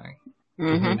still playing.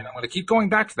 And I'm going to keep going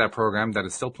back to that program that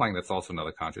is still playing. That's also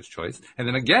another conscious choice. And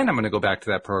then again, I'm going to go back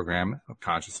to that program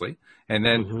consciously. And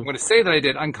then I'm going to say that I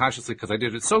did unconsciously because I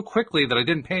did it so quickly that I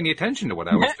didn't pay any attention to what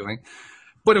I was doing.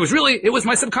 But it was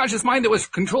my subconscious mind that was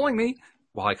controlling me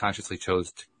while I consciously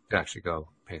chose to actually go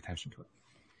pay attention to it.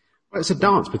 Well, it's a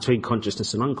dance between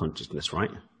consciousness and unconsciousness,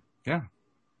 right? Yeah.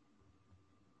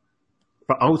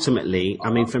 But ultimately,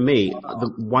 I mean, for me,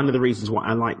 one of the reasons why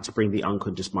I like to bring the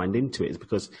unconscious mind into it is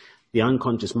because the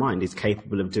unconscious mind is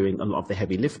capable of doing a lot of the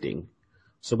heavy lifting.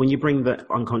 So when you bring the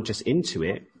unconscious into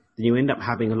it, then you end up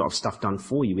having a lot of stuff done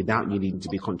for you without you needing to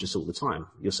be conscious all the time.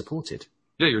 You're supported.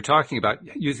 Yeah, you're talking about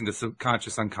using the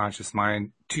subconscious, unconscious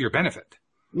mind to your benefit.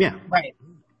 Yeah. Right.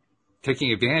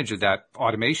 Taking advantage of that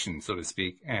automation, so to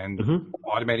speak, and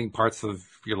automating parts of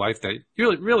your life that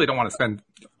you really don't want to spend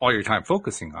all your time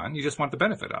focusing on. You just want the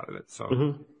benefit out of it.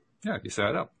 So, yeah, you set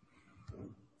it up.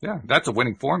 Yeah, that's a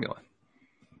winning formula.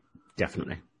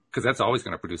 Definitely. Because that's always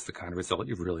going to produce the kind of result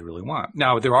you really, really want.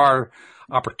 Now, there are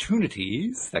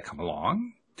opportunities that come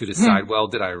along to decide, well,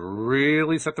 did I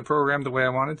really set the program the way I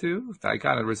wanted to? I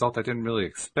got a result I didn't really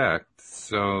expect,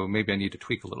 so maybe I need to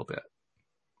tweak a little bit.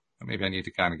 Or maybe I need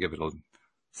to kind of give it a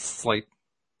slight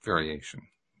variation.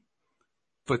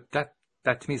 But that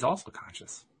to me is also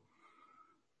conscious.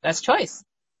 That's choice.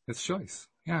 It's choice.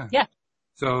 Yeah. Yeah.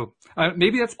 So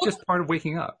maybe that's just part of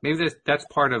waking up. Maybe that's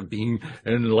part of being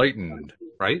enlightened,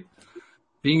 right?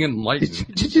 Being enlightened.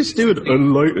 Did you just do it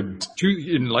enlightened?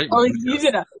 To enlightened. Oh, you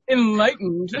did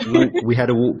enlightened. We had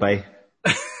a walk by.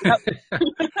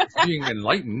 Being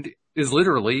enlightened is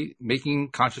literally making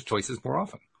conscious choices more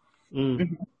often.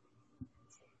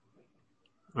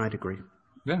 I'd agree.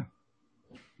 Yeah.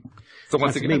 So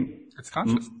once again, it's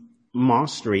conscious.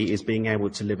 Mastery is being able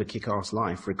to live a kick-ass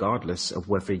life regardless of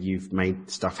whether you've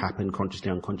made stuff happen consciously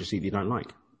or unconsciously that you don't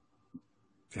like.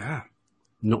 Yeah.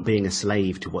 Not being a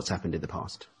slave to what's happened in the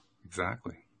past.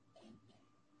 Exactly.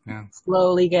 Yeah.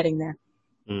 Slowly getting there.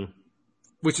 Mm.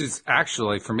 Which is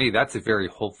actually, for me, that's a very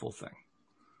hopeful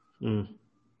thing.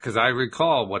 Because I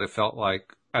recall what it felt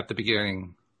like at the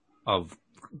beginning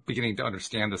to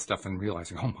understand this stuff and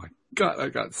realizing, oh my God, I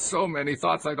got so many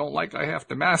thoughts I don't like. I have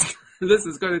to master. This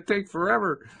is going to take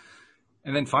forever.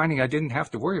 And then finding I didn't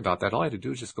have to worry about that. All I had to do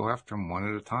was just go after them one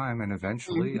at a time. And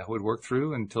eventually I would work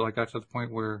through until I got to the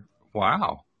point where,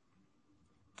 wow,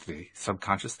 the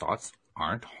subconscious thoughts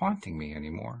aren't haunting me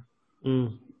anymore.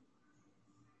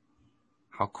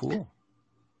 How cool.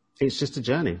 It's just a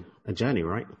journey,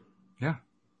 right? Yeah.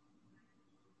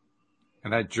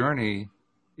 And that journey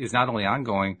is not only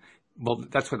ongoing, well,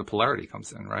 that's where the polarity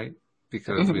comes in, right?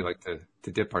 Because we like to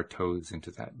dip our toes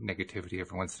into that negativity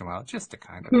every once in a while, just to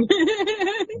kind of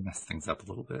mess things up a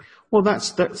little bit. Well,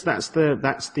 that's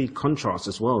the contrast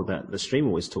as well that the stream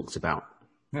always talks about.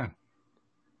 Yeah.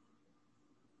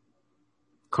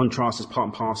 Contrast is part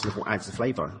and parcel of what adds the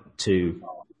flavor to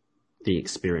the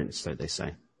experience, so they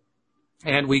say.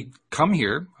 And we come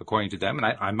here, according to them, and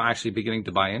I'm actually beginning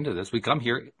to buy into this. We come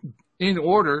here in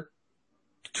order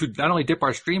to not only dip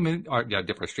our toes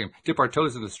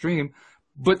in the stream,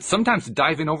 but sometimes to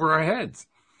dive in over our heads.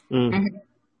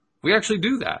 We actually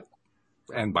do that.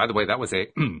 And by the way, that was a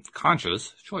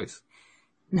conscious choice.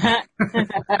 I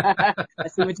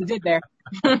see what you did there.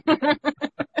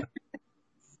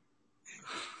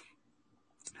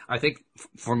 I think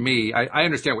for me, I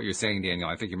understand what you're saying, Daniel.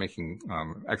 I think you're making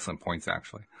excellent points,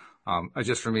 actually.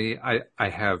 Just for me, I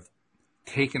have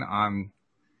taken on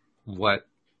what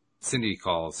Cindy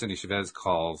Chavez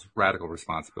calls radical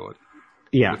responsibility.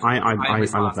 Yeah, I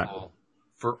love that.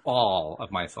 For all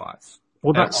of my thoughts.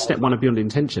 Well, that's step one of beyond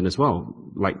intention as well.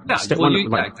 Exactly.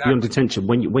 Beyond intention.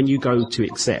 When you go to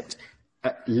accept,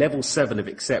 level 7 of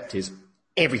accept is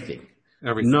everything.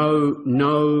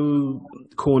 No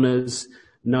corners.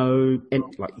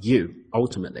 You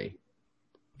ultimately,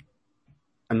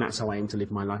 and that's how I aim to live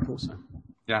my life also.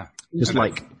 Yeah, just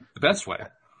like the best way.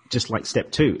 Just like step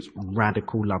 2 is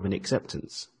radical love and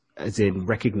acceptance, as in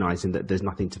recognizing that there's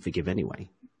nothing to forgive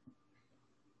anyway.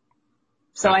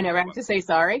 So I never have to say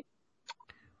sorry.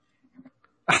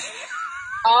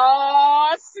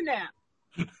 Oh snap!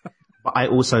 But I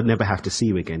also never have to see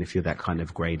you again if you're that kind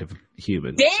of grade of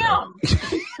human. Damn.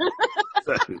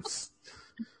 So.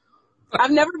 I've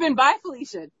never been by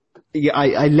Felicia. Yeah,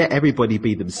 I let everybody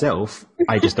be themselves.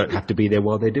 I just don't have to be there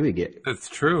while they're doing it. That's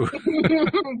true.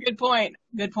 Good point.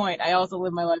 I also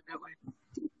live my life that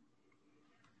way.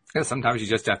 Yeah, sometimes you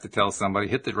just have to tell somebody,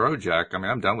 hit the road, Jack. I mean,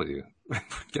 I'm done with you.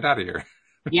 Get out of here.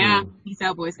 Yeah, peace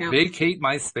out, Boy Scout. Vacate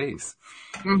my space.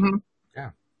 Mm-hmm.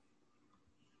 Yeah.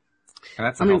 And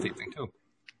that's a healthy thing, too.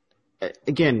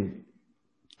 Again,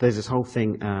 there's this whole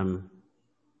thing...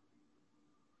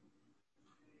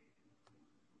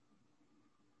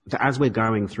 that as we're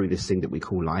going through this thing that we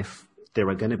call life, there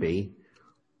are going to be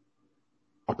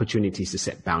opportunities to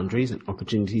set boundaries and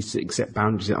opportunities to accept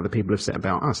boundaries that other people have set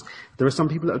about us. There are some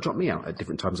people that have dropped me out at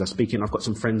different times. I've got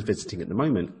some friends visiting at the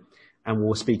moment, and we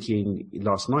were speaking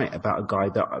last night about a guy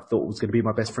that I thought was going to be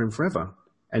my best friend forever,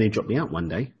 and he dropped me out one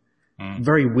day.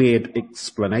 Very weird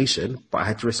explanation, but I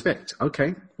had to respect.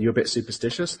 Okay, you're a bit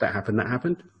superstitious. That happened.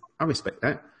 I respect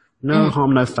that. No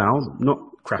harm, no foul. Not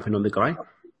crapping on the guy.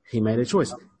 He made a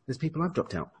choice. There's people I've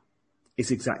dropped out. It's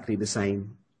exactly the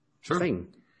same thing.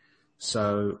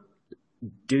 So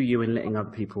do you in letting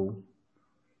other people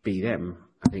be them,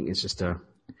 I think it's just a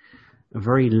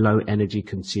very low energy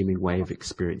consuming way of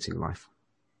experiencing life.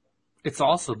 It's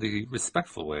also the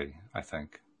respectful way, I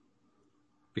think.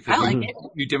 Because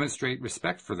you demonstrate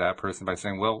respect for that person by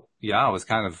saying, well, yeah, I was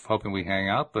kind of hoping we hang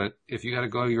out, but if you got to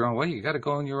go your own way, you got to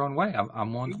go in your own way.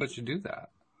 I'm willing to let you do that.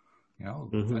 You know,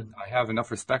 I have enough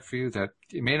respect for you that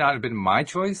it may not have been my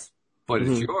choice, but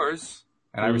it's yours,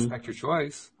 and I respect your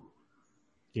choice.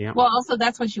 Yeah. Well, also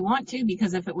that's what you want too,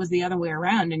 because if it was the other way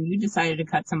around and you decided to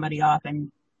cut somebody off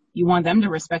and you want them to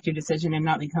respect your decision and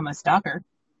not become a stalker.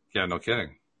 Yeah, no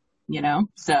kidding. You know,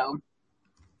 so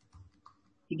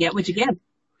you get what you get.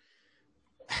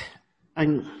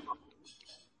 And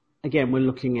again, we're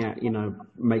looking at,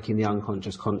 making the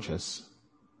unconscious conscious.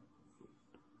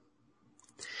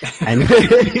 And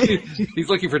he's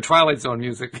looking for Twilight Zone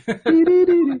music.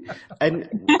 And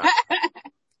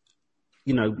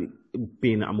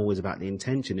being that I'm always about the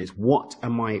intention, is what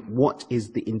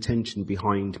is the intention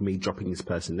behind me dropping this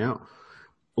person out?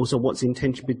 Also, what's the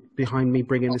intention behind me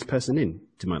bringing this person in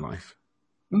to my life?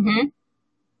 Mm-hmm.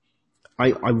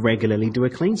 I regularly do a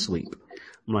clean sweep.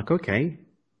 I'm like, okay,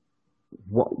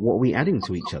 what are we adding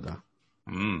to each other?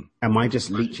 Am I just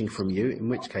leeching from you? In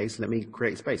which case, let me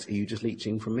create space. Are you just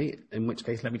leeching from me? In which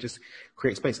case, let me just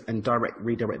create space and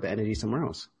redirect the energy somewhere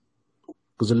else.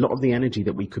 Because a lot of the energy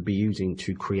that we could be using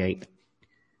to create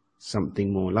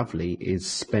something more lovely is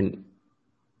spent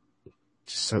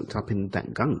soaked up in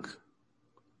that gunk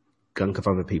of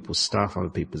other people's stuff, other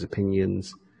people's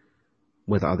opinions,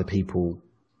 whether other people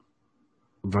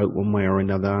vote one way or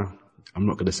another. I'm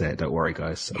not going to say it. Don't worry,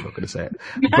 guys. I'm not going to say it.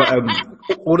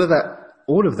 But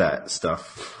all of that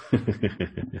stuff,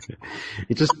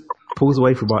 it just pulls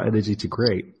away from our energy to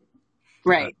create.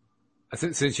 Right.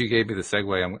 Since you gave me the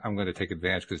segue, I'm going to take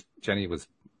advantage because Jenny was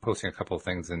posting a couple of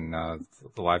things in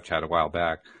the live chat a while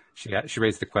back. She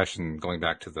raised the question going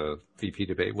back to the VP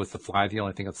debate. Was the fly the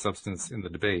only thing of substance in the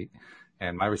debate?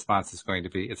 And my response is going to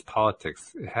be, it's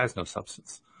politics. It has no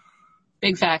substance.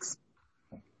 Big facts.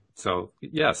 So,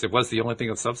 yes, it was the only thing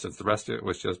of substance. The rest of it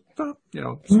was just,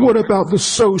 What about the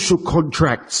social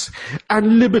contracts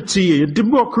and liberty and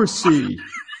democracy?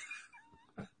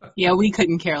 Yeah, we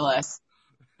couldn't care less.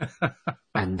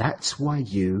 And that's why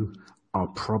you are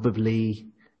probably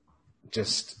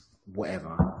just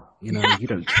whatever. You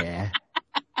don't care.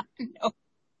 No.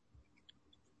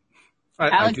 I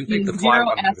Alex gives zero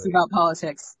F's about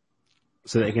politics.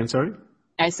 Say that again, sorry?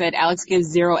 I said Alex gives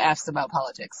zero F's about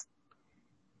politics.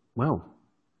 Well.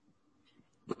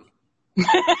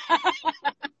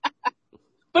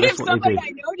 But if somebody I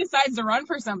know decides to run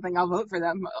for something, I'll vote for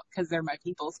them because they're my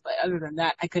peoples. But other than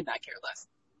that, I could not care less.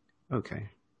 Okay.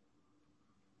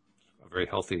 A very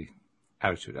healthy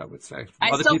attitude, I would say.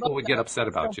 Other people would get upset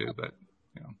about you, but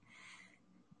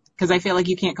because I feel like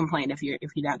you can't complain if you're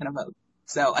not going to vote.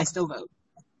 So I still vote.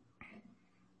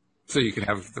 So you can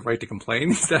have the right to complain?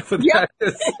 Is that what that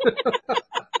is?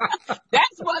 That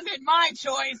wasn't my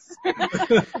choice.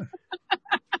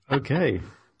 Okay.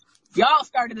 Y'all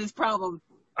started this problem.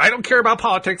 I don't care about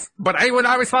politics, but I was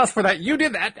not responsible for that. You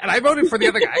did that, and I voted for the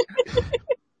other guy.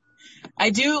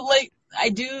 I do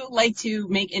like to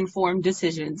make informed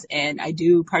decisions, and I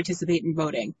do participate in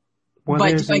voting. Well,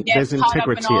 but there's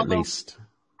integrity at least.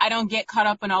 I don't get caught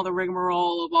up in all the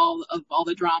rigmarole of all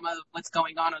the drama of what's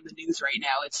going on the news right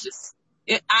now. It's just,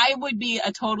 I would be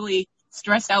a totally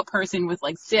stressed out person with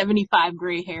like 75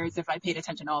 gray hairs if I paid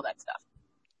attention to all that stuff.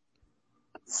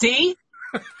 See?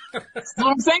 That's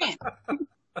what I'm saying.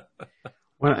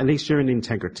 Well, at least you're in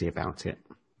integrity about it.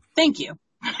 Thank you.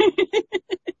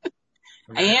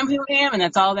 I am who I am, and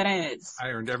that's all that is. I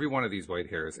earned every one of these white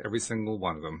hairs, every single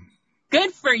one of them.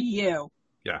 Good for you.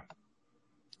 Yeah.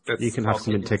 You can have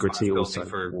some integrity also.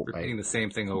 For repeating the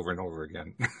same thing over and over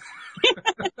again.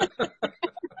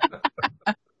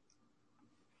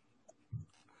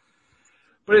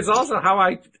 But it's also how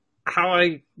I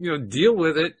deal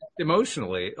with it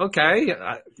emotionally. Okay,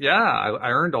 I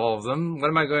earned all of them. What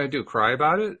am I going to do? Cry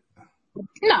about it?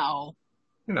 No.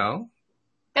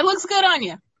 It looks good on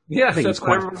you. Yeah, I think it's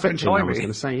quite fetching. I was going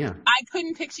to say, yeah. I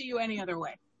couldn't picture you any other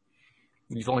way.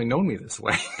 You've only known me this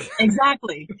way.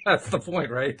 Exactly. That's the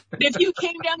point, right? If you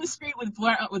came down the street with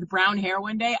brown hair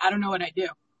one day, I don't know what I'd do.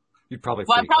 You'd probably.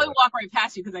 Well, I'd probably walk right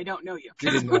past you because I don't know you.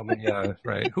 You didn't know me, yeah,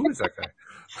 right? Who is that guy?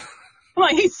 I'm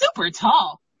like, he's super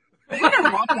tall. You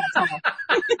never walk that tall.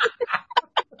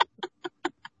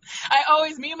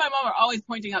 Me and my mom are always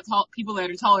pointing out people that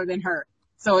are taller than her.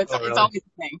 So it's always a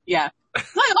thing. Yeah.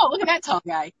 It's like, oh, look at that tall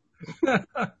guy.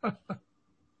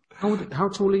 How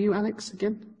tall are you, Alex,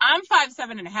 again? I'm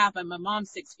 5'7.5", and my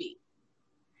mom's 6 feet.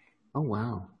 Oh,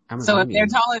 wow. Amazonian. So if they're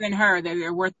taller than her,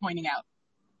 they're worth pointing out.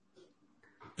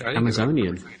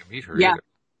 Amazonian. To meet her yeah. either.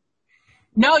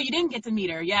 No, you didn't get to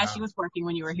meet her. Yeah, she was working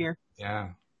when you were here. Yeah.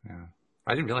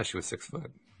 I didn't realize she was 6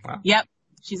 foot. Wow. Yep.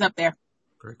 She's up there.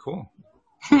 Very cool.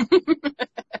 I'm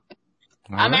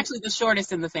actually the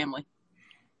shortest in the family.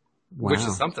 Wow. Which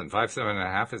is something.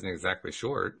 5'7.5" isn't exactly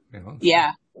short.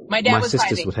 Yeah. My dad was 5'8",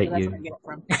 sisters would hate so that's you. where I get it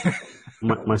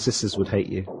from. My sisters would hate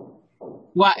you.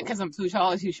 Why? Because I'm too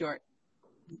tall or too short?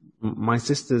 My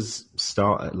sisters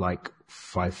start at like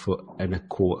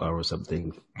 5'1¼ or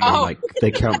something. Oh.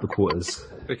 They count the quarters.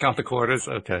 They count the quarters?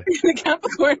 Okay. They count the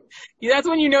quarters. Yeah, that's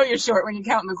when you know you're short, when you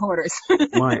count the quarters.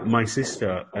 My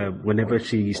sister, whenever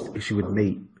she would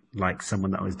meet like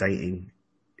someone that I was dating,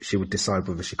 she would decide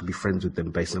whether she could be friends with them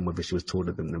based on whether she was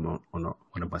taller than them or not.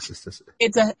 One of my sisters.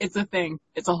 It's a thing.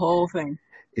 It's a whole thing.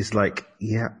 It's like,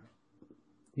 yeah.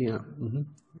 Mm-hmm.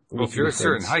 Well, if you're a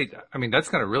certain height, I mean, that's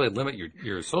going to really limit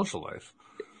your social life.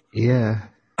 Yeah.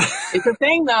 It's a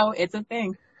thing, though. It's a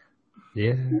thing.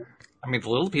 Yeah. I mean, the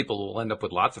little people will end up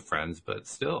with lots of friends, but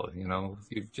still,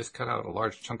 you've just cut out a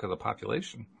large chunk of the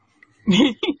population.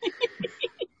 I'm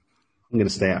going to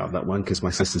stay out of that one because my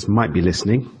sisters might be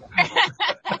listening.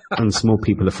 And small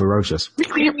people are ferocious.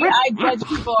 I judge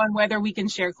people on whether we can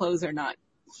share clothes or not.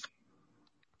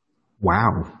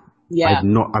 Wow. Yeah. I've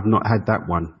not had that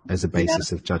one as a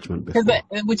basis of judgment before.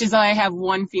 Which is why I have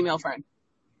one female friend.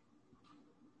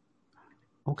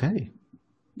 Okay.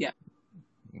 Yeah.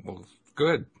 Well,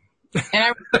 good.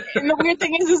 And the weird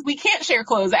thing is we can't share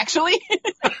clothes, actually.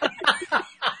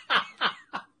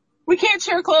 We can't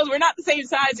share clothes. We're not the same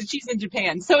size, and she's in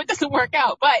Japan, so it doesn't work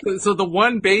out. But so the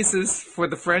one basis for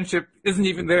the friendship isn't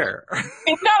even there.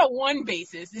 It's not a one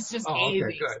basis. It's just a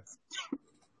basis. Good.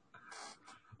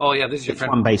 Oh yeah, this is your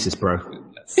friend. One basis, bro.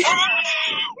 Yes.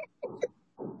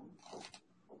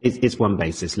 It's one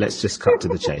basis. Let's just cut to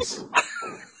the chase.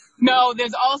 No,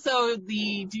 there's also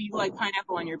the do you like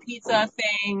pineapple on your pizza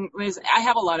thing. I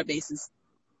have a lot of bases.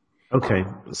 Okay,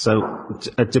 so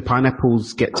do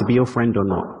pineapples get to be your friend or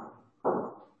not?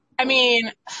 I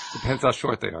mean, depends how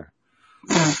short they are.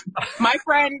 My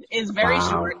friend is very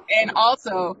short and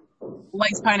also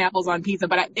likes pineapples on pizza,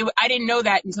 but I didn't know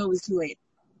that until it was too late.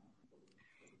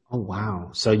 Oh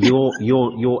wow! So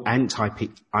you're anti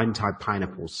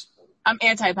pineapples. I'm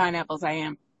anti pineapples. I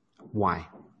am. Why?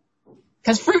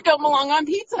 Because fruit don't belong on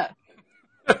pizza.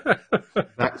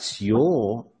 That's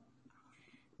your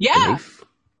belief?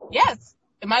 Yes.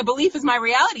 And my belief is my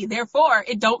reality. Therefore,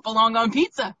 it don't belong on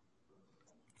pizza.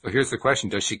 So here's the question.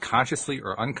 Does she consciously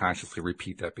or unconsciously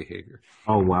repeat that behavior?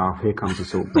 Oh, wow. Here comes the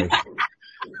Salt Bay.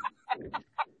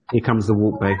 Here comes the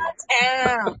Walk Bay.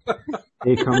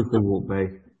 Here comes the Walk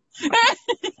Bay.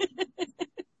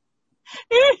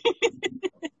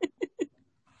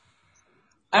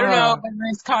 I don't know whether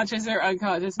it's conscious or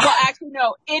unconscious. Well, actually,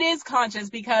 no. It is conscious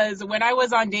because when I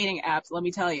was on dating apps, let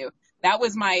me tell you, that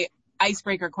was my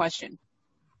icebreaker question.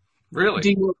 Really?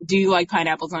 Do you like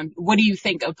pineapples on? What do you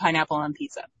think of pineapple on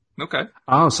pizza? Okay.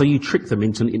 Oh, so you trick them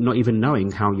into not even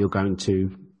knowing how you're going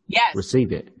to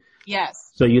receive it.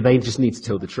 Yes. So they just need to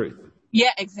tell the truth.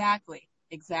 Yeah, exactly.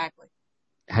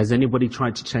 Has anybody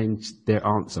tried to change their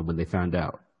answer when they found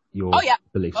out your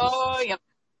belief system? Oh, yep.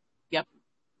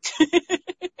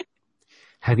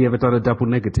 Have you ever done a double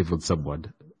negative on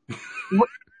someone?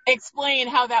 Explain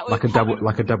how that would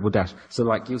like a double dash. So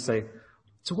like you'll say,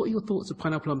 so what are your thoughts of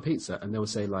pineapple on pizza? And they'll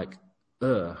say like,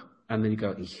 and then you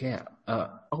go, yeah,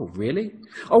 oh really?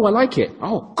 Oh, I like it.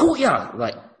 Oh, cool, yeah,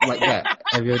 like that.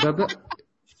 Have you ever done that?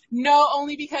 No,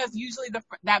 only because usually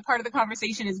that part of the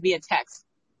conversation is via text.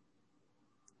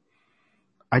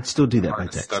 I'd still do that by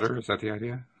text. Stutter, is that the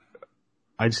idea?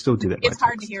 I'd still do that by text. It's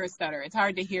hard to hear a stutter. It's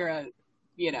hard to hear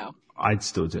I'd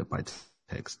still do it by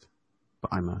text.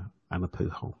 But I'm a poo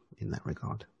hole in that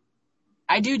regard.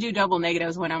 I do double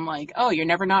negatives when I'm like, oh, you're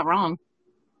never not wrong.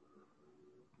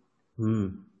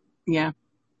 Yeah.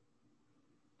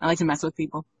 I like to mess with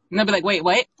people. And they'll be like, wait,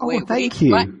 what? Oh, thank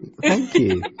you. What? Thank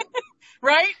you.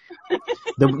 Right?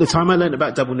 The time I learned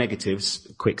about double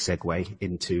negatives, quick segue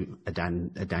into a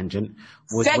tangent,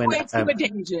 was a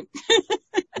tangent.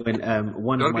 When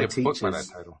one of my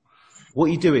teachers, what are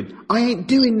you doing? I ain't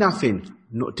doing nothing.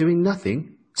 Not doing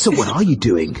nothing? So what are you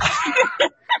doing?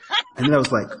 And then I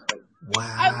was like,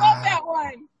 wow. I love that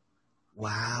one.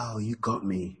 Wow, you got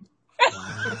me.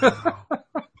 Wow.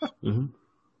 Mm-hmm.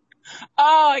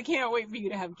 Oh, I can't wait for you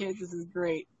to have kids. This is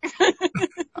great.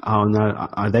 Oh no,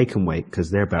 they can wait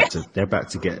because they're about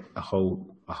to get a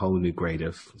whole new grade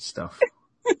of stuff.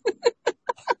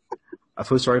 I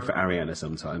feel sorry for Ariana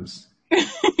sometimes.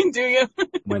 Do you?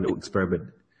 My little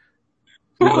experiment.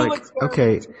 Like,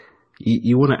 okay,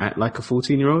 you want to act like a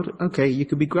 14-year-old? Okay, you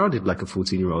can be grounded like a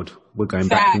 14-year-old. We're going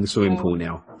back in the swimming pool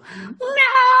now. No.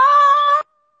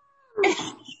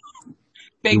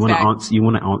 You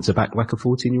want to answer back like a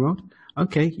 14-year-old?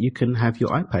 Okay, you can have your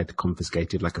iPad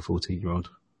confiscated like a 14-year-old.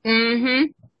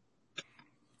 Mm-hmm.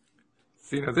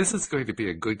 So, this is going to be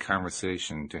a good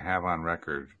conversation to have on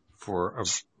record for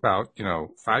about,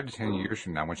 5 to 10 years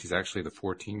from now when she's actually the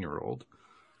 14-year-old.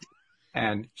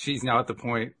 And she's now at the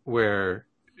point where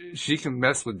she can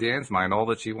mess with Dan's mind all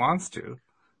that she wants to.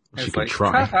 She can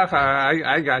try.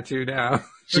 I got you now.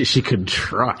 She can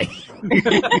try.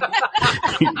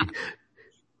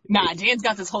 Nah, Dan's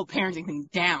got this whole parenting thing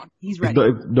down. He's ready.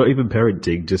 Not even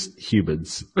parenting, just human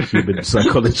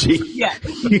psychology. Yeah.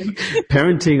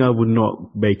 Parenting, I would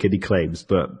not make any claims,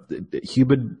 but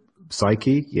human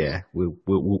psyche, yeah,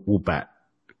 we'll bat.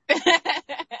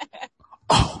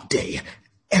 All day,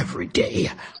 every day,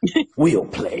 we'll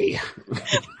play.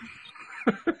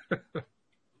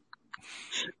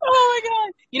 Oh my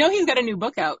God. He's got a new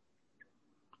book out.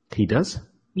 He does?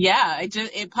 Yeah,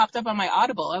 it popped up on my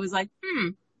Audible. I was like,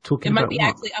 Talking it might about be what?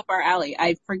 actually up our alley.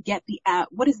 I forget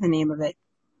what is the name of it?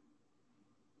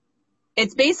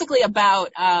 It's basically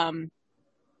about,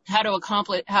 how to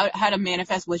accomplish, how to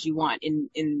manifest what you want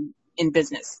in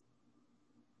business.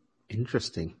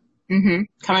 Interesting. Mm-hmm.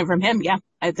 Coming from him, yeah,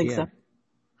 I think so.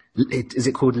 Is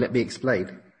it called Let Me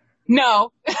Explain?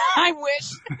 No, I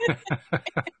wish.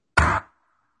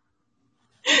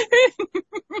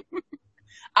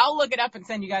 I'll look it up and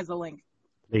send you guys the link.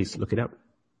 Please look it up.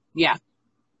 Yeah.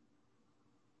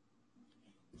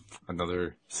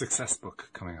 Another success book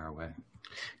coming our way.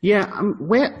 Yeah.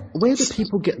 Where do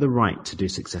people get the right to do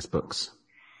success books?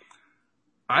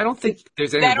 I don't think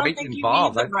there's any right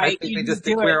involved. I think they just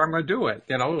declare I'm going to do it.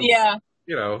 Yeah.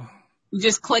 You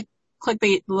just click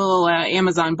the little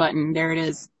Amazon button. There it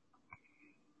is.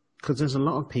 Because there's a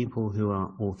lot of people who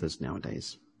are authors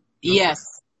nowadays.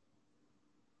 Yes.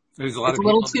 There's a lot it's a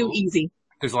little too easy.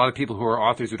 There's a lot of people who are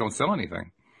authors who don't sell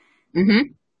anything.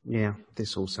 Mm-hmm. Yeah,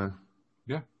 this also.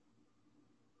 Yeah.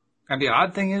 And the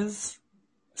odd thing is,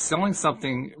 selling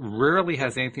something rarely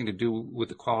has anything to do with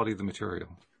the quality of the material.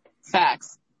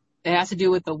 Facts. It has to do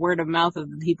with the word of mouth of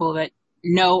the people that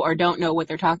know or don't know what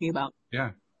they're talking about.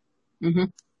 Yeah. Mm-hmm.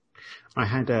 I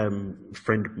had a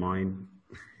friend of mine,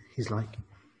 he's like,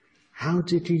 how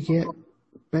did you get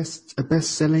a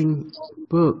best-selling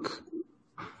book?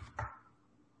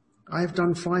 I've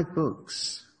done 5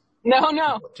 books. No.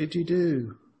 What did you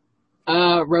do?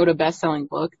 Wrote a best-selling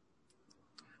book.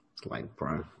 It's like,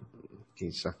 bro,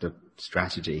 you just have to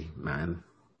strategy, man.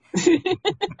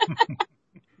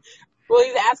 Well,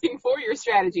 he's asking for your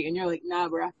strategy, and you're like, nah,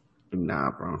 bro.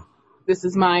 Nah, bro. This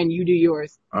is mine. You do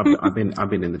yours. I've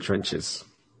been in the trenches.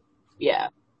 Yeah.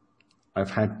 I've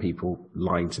had people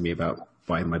lying to me about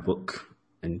buying my book,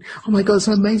 and oh my god, it's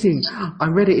so amazing! I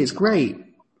read it. It's great.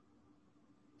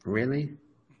 Really?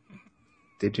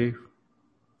 Did you?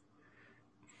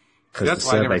 Because the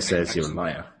survey says you're a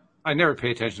liar. I never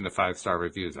pay attention to 5-star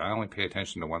reviews. I only pay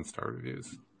attention to 1-star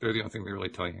reviews. They're the only thing that really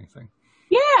tell you anything.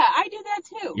 Yeah, I do that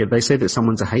too. Yeah, they say that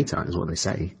someone's a hater, is what they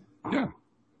say. Yeah.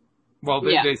 Well,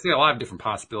 they say a lot of different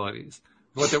possibilities.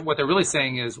 What they're really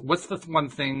saying is, what's the one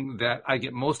thing that I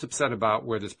get most upset about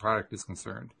where this product is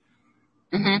concerned?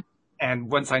 Mm-hmm. And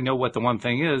once I know what the one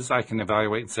thing is, I can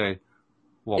evaluate and say,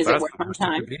 well, is that's it worth my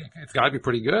time? It's got to be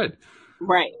pretty good.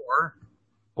 Right. Or,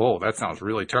 oh, that sounds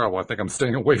really terrible. I think I'm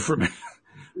staying away from it.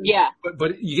 Yeah.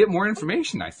 But you get more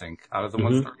information, I think, out of the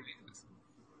 1-star reviews.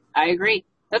 I agree.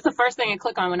 That's the first thing I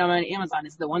click on when I'm on Amazon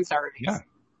is the 1-star reviews. Yeah.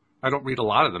 I don't read a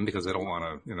lot of them because I don't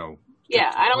want to,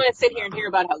 Yeah, I don't want to sit here and hear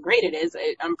about how great it is.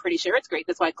 I'm pretty sure it's great.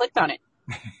 That's why I clicked on it.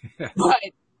 Yes. But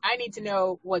I need to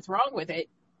know what's wrong with it.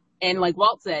 And like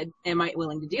Walt said, am I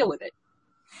willing to deal with it?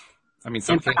 I mean,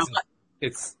 some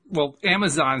cases,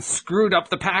 Amazon screwed up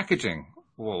the packaging.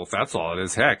 Well, if that's all it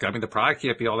is, heck, I mean, the product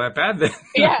can't be all that bad then.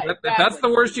 Yeah, exactly. That's the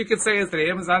worst you could say is that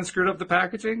Amazon screwed up the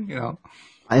packaging,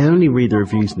 I only read the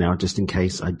reviews now just in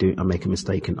case I make a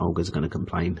mistake and Olga's going to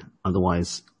complain.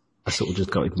 Otherwise, I sort of just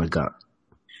go with my gut.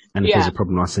 And if there's a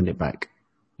problem, I'll send it back.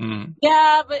 Mm.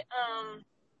 Yeah, but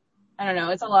I don't know.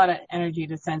 It's a lot of energy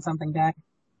to send something back.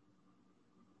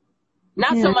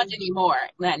 Not so much anymore.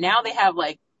 Now they have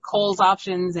like Kohl's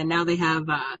options, and now they have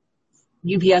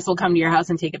UPS will come to your house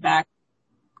and take it back.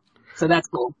 So that's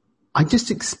cool. I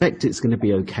just expect it's going to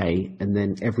be okay, and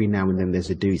then every now and then there's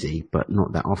a doozy, but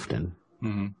not that often.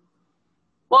 Mm-hmm.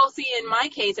 Well, see, in my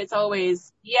case, it's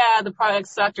always, the product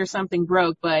sucked or something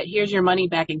broke, but here's your money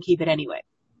back and keep it anyway.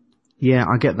 Yeah,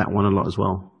 I get that one a lot as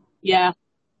well. Yeah.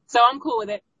 So I'm cool with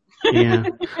it. Yeah.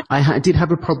 I did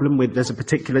have a problem with, there's a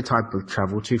particular type of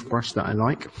travel toothbrush that I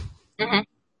like. Mm-hmm.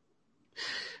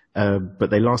 But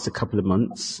they last a couple of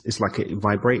months. It's like it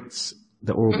vibrates,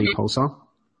 the Oral-B Pulsar.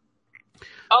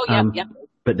 Oh, yeah, yeah.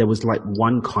 But there was like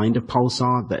one kind of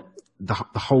pulsar that the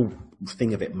whole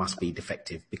thing of it must be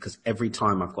defective, because every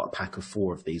time I've got a pack of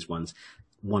 4 of these ones,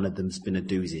 one of them's been a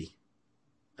doozy,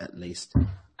 at least.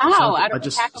 Oh, so out of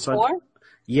a pack of 4?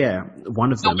 Yeah,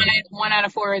 one of them. So 1 out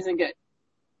of 4 isn't good.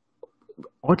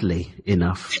 Oddly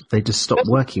enough, they just stopped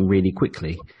working really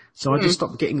quickly. So I just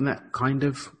stopped getting that kind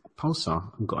of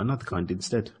pulsar and got another kind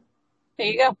instead. There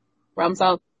you go. Problem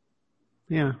solved.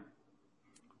 Yeah.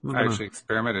 I actually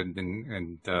experimented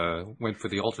and went for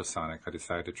the ultrasonic. I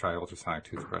decided to try ultrasonic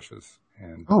toothbrushes.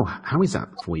 And how is that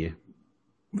for you?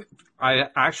 I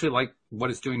actually like what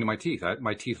it's doing to my teeth.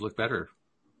 My teeth look better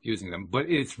using them, but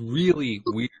it's really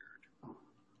weird.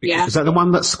 Yeah. Is that the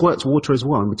one that squirts water as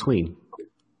well in between?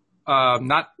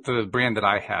 Not the brand that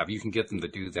I have. You can get them to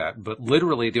do that, but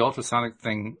literally the ultrasonic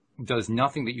thing does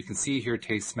nothing that you can see, hear,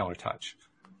 taste, smell, or touch.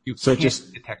 You can't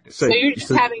detect it. So you're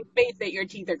just having faith that your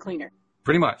teeth are cleaner.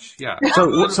 Pretty much, yeah.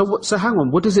 So hang on.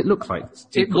 What does it look like?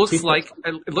 It looks like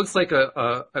an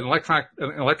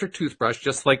electric toothbrush,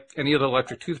 just like any other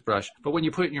electric toothbrush. But when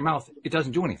you put it in your mouth, it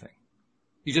doesn't do anything.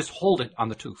 You just hold it on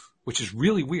the tooth, which is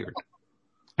really weird.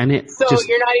 And it so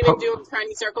you're not even doing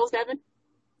tiny circles, Devin?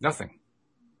 Nothing.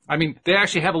 I mean, they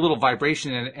actually have a little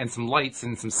vibration and some lights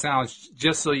and some sounds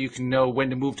just so you can know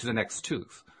when to move to the next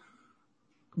tooth.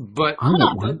 But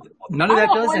none of that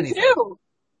does anything. Too.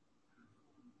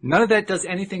 None of that does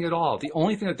anything at all. The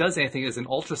only thing that does anything is an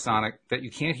ultrasonic that you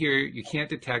can't hear, you can't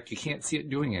detect, you can't see it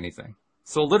doing anything.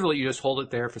 So literally you just hold it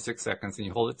there for 6 seconds and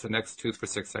you hold it to the next tooth for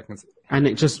 6 seconds. And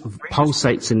it just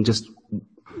pulsates and just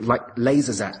like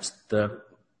laser zaps the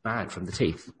bag from the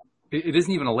teeth. It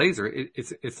isn't even a laser.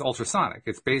 It's ultrasonic.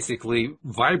 It's basically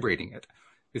vibrating it.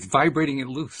 It's vibrating it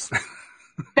loose.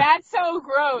 That's so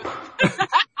gross.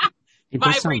 It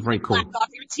does sound very cool. Off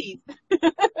your teeth.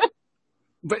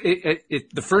 But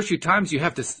the first few times you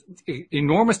have this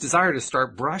enormous desire to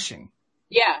start brushing.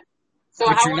 Yeah. So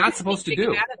which you're not supposed to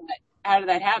do. Out of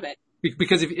that habit.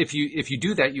 Because if you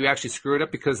do that, you actually screw it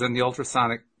up because then the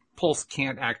ultrasonic pulse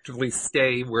can't actually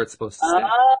stay where it's supposed to stay.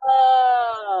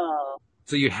 Oh.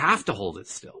 So you have to hold it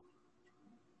still.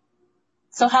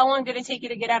 So how long did it take you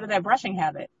to get out of that brushing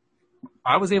habit?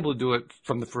 I was able to do it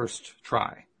from the first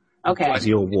try. Okay. But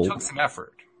it took some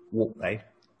effort. Walk, eh?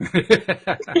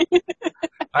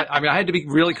 I mean, I had to be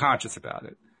really conscious about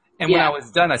it. And when I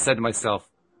was done, I said to myself,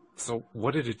 so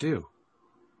what did it do?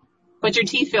 But your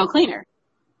teeth feel cleaner.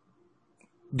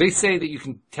 They say that you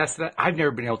can test that. I've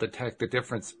never been able to detect the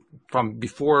difference from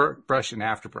before brush and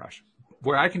after brush.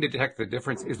 Where I can detect the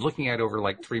difference is looking at it over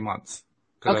like 3 months.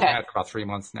 Because I've had it for about 3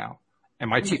 months now.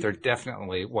 And my teeth are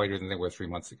definitely whiter than they were 3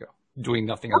 months ago, doing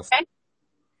nothing else.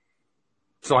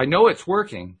 So I know it's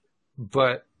working,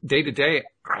 but day to day,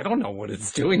 I don't know what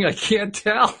it's doing. I can't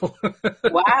tell.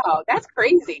 Wow, that's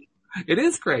crazy. It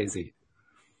is crazy.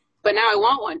 But now I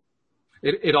want one.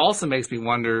 It also makes me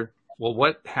wonder, well,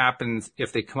 what happens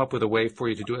if they come up with a way for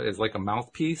you to do it as like a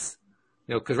mouthpiece?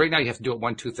 You know, because right now you have to do it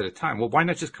one tooth at a time. Well, why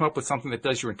not just come up with something that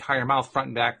does your entire mouth, front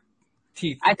and back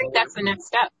teeth? I think that's the next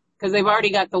step because they've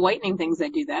already got the whitening things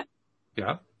that do that.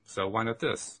 Yeah. So why not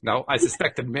this? Now, I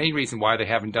suspect the main reason why they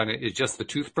haven't done it is just the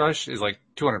toothbrush is like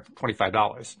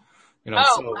 $225. You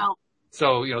know,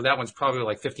 so you know that one's probably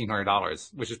like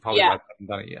 $1,500, which is probably why they haven't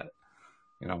done it yet.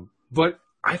 You know, but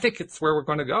I think it's where we're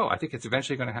going to go. I think it's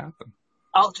eventually going to happen.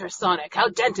 Ultrasonic, how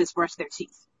dentists brush their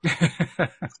teeth.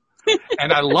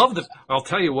 And I love I'll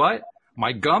tell you what,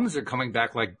 my gums are coming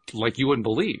back like you wouldn't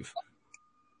believe.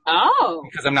 Oh.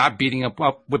 Because I'm not beating up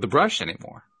with the brush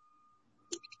anymore.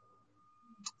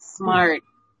 Smart.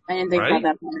 I didn't think about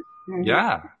that part. Mm-hmm.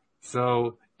 Yeah.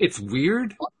 So it's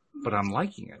weird, but I'm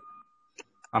liking it.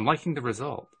 I'm liking the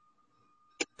result.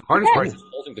 The hardest part is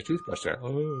holding the toothbrush there.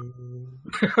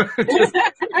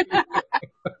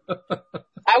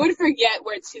 I would forget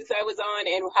where tooth I was on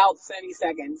in about 70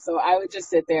 seconds. So I would just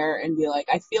sit there and be like,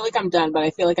 I feel like I'm done, but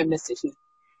I feel like I missed a tooth.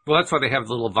 Well, that's why they have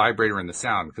the little vibrator in the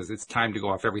sound, because it's timed to go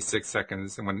off every 6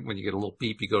 seconds. And when you get a little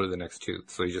beep, you go to the next tooth.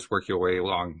 So you just work your way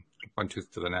along one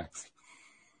tooth to the next.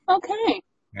 Okay.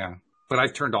 Yeah. But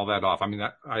I've turned all that off. I mean,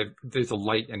 there's a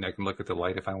light and I can look at the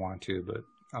light if I want to, but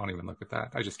I don't even look at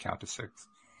that. I just count to 6.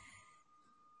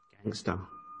 Gangster.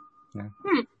 Yeah.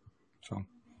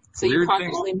 So you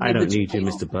constantly I don't need you,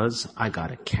 Mr. Buzz. I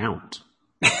gotta count.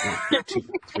 1, 2,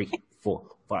 3, 4,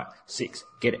 5, 6.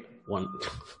 Get it. 1.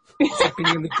 It's like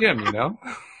being in the gym, you know?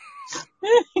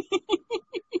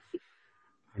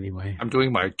 Anyway. I'm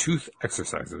doing my tooth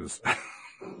exercises.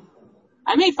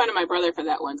 I made fun of my brother for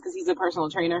that once because he's a personal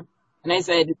trainer. And I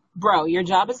said, bro, your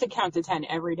job is to count to 10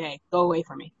 every day. Go away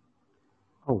from me.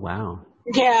 Oh, wow.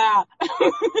 Yeah.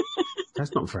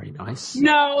 That's not very nice.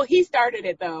 No, he started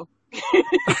it though.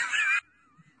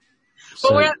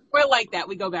 But we're like that.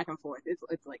 We go back and forth.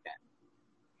 It's like that.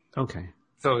 Okay.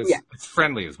 So it's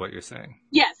friendly is what you're saying?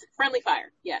 Yes. Friendly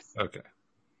fire. Yes. Okay.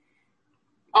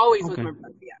 Always with my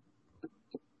brother. Yeah.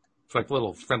 It's like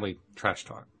little friendly trash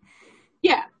talk.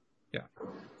 Yeah. Yeah.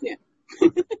 Yeah.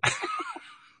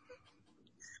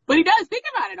 But he does. Think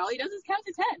about it. All he does is count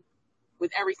to 10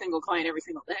 with every single client every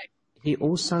single day. He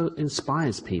also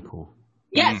inspires people.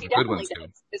 Yes, he definitely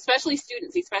does. Especially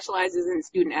students. He specializes in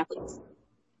student athletes.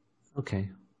 Okay.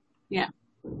 Yeah.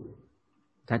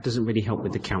 That doesn't really help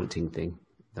with the counting thing,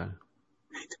 though.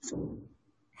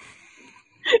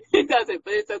 It doesn't,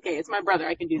 but it's okay. It's my brother.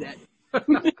 I can do that.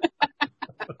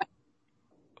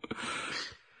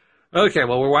 Okay,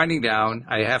 well, we're winding down.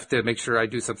 I have to make sure I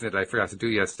do something that I forgot to do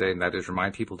yesterday, and that is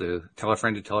remind people to tell a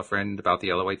friend about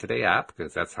the LOA Today app,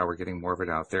 because that's how we're getting more of it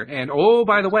out there. And, oh,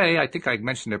 by the way, I think I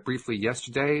mentioned it briefly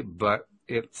yesterday, but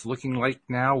it's looking like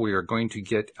now we are going to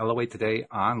get LOA Today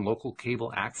on local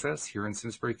cable access here in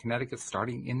Simsbury, Connecticut,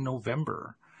 starting in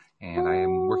November. And I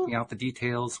am working out the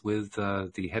details with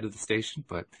the head of the station,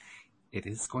 but it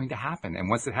is going to happen. And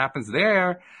once it happens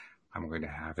there, I'm going to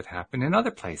have it happen in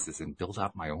other places and build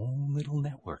up my own little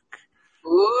network.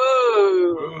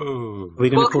 Ooh. We're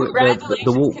going to call it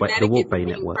the Walk Bay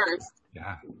Network. First.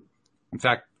 Yeah. In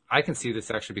fact, I can see this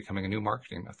actually becoming a new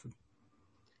marketing method.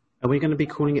 Are we going to be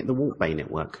calling it the Walk Bay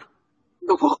Network?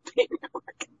 The Walk Bay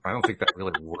Network. I don't think that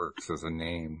really works as a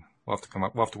name. We'll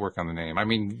have to work on the name. I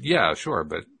mean, yeah, sure,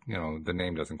 but the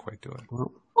name doesn't quite do it.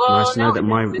 Well, nice to know that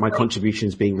my contribution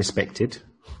is being respected.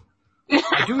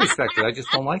 I do respect it. I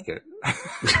just don't like it.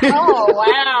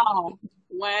 Oh,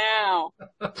 wow.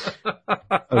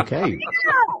 Okay.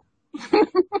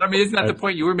 I mean, isn't that the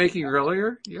point you were making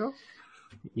earlier? Yeah.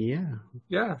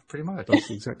 Yeah, pretty much. That's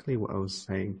exactly what I was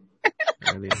saying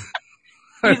earlier.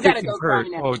 He's got to go cry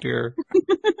now. Oh, dear.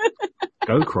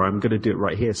 Go cry. I'm going to do it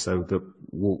right here so that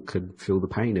Walt can feel the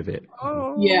pain of it.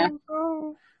 Oh, yeah.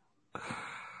 Oh.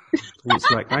 It's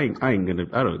like, I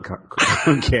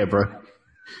don't care, bro.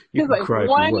 You can like cry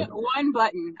one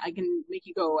button, I can make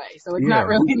you go away. So it's not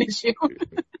really an issue.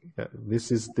 Yeah, this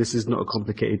is not a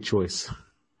complicated choice.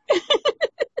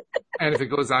 And if it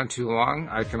goes on too long,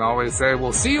 I can always say,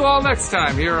 we'll see you all next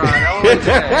time here on LOA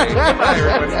Today. Goodbye,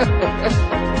 everybody.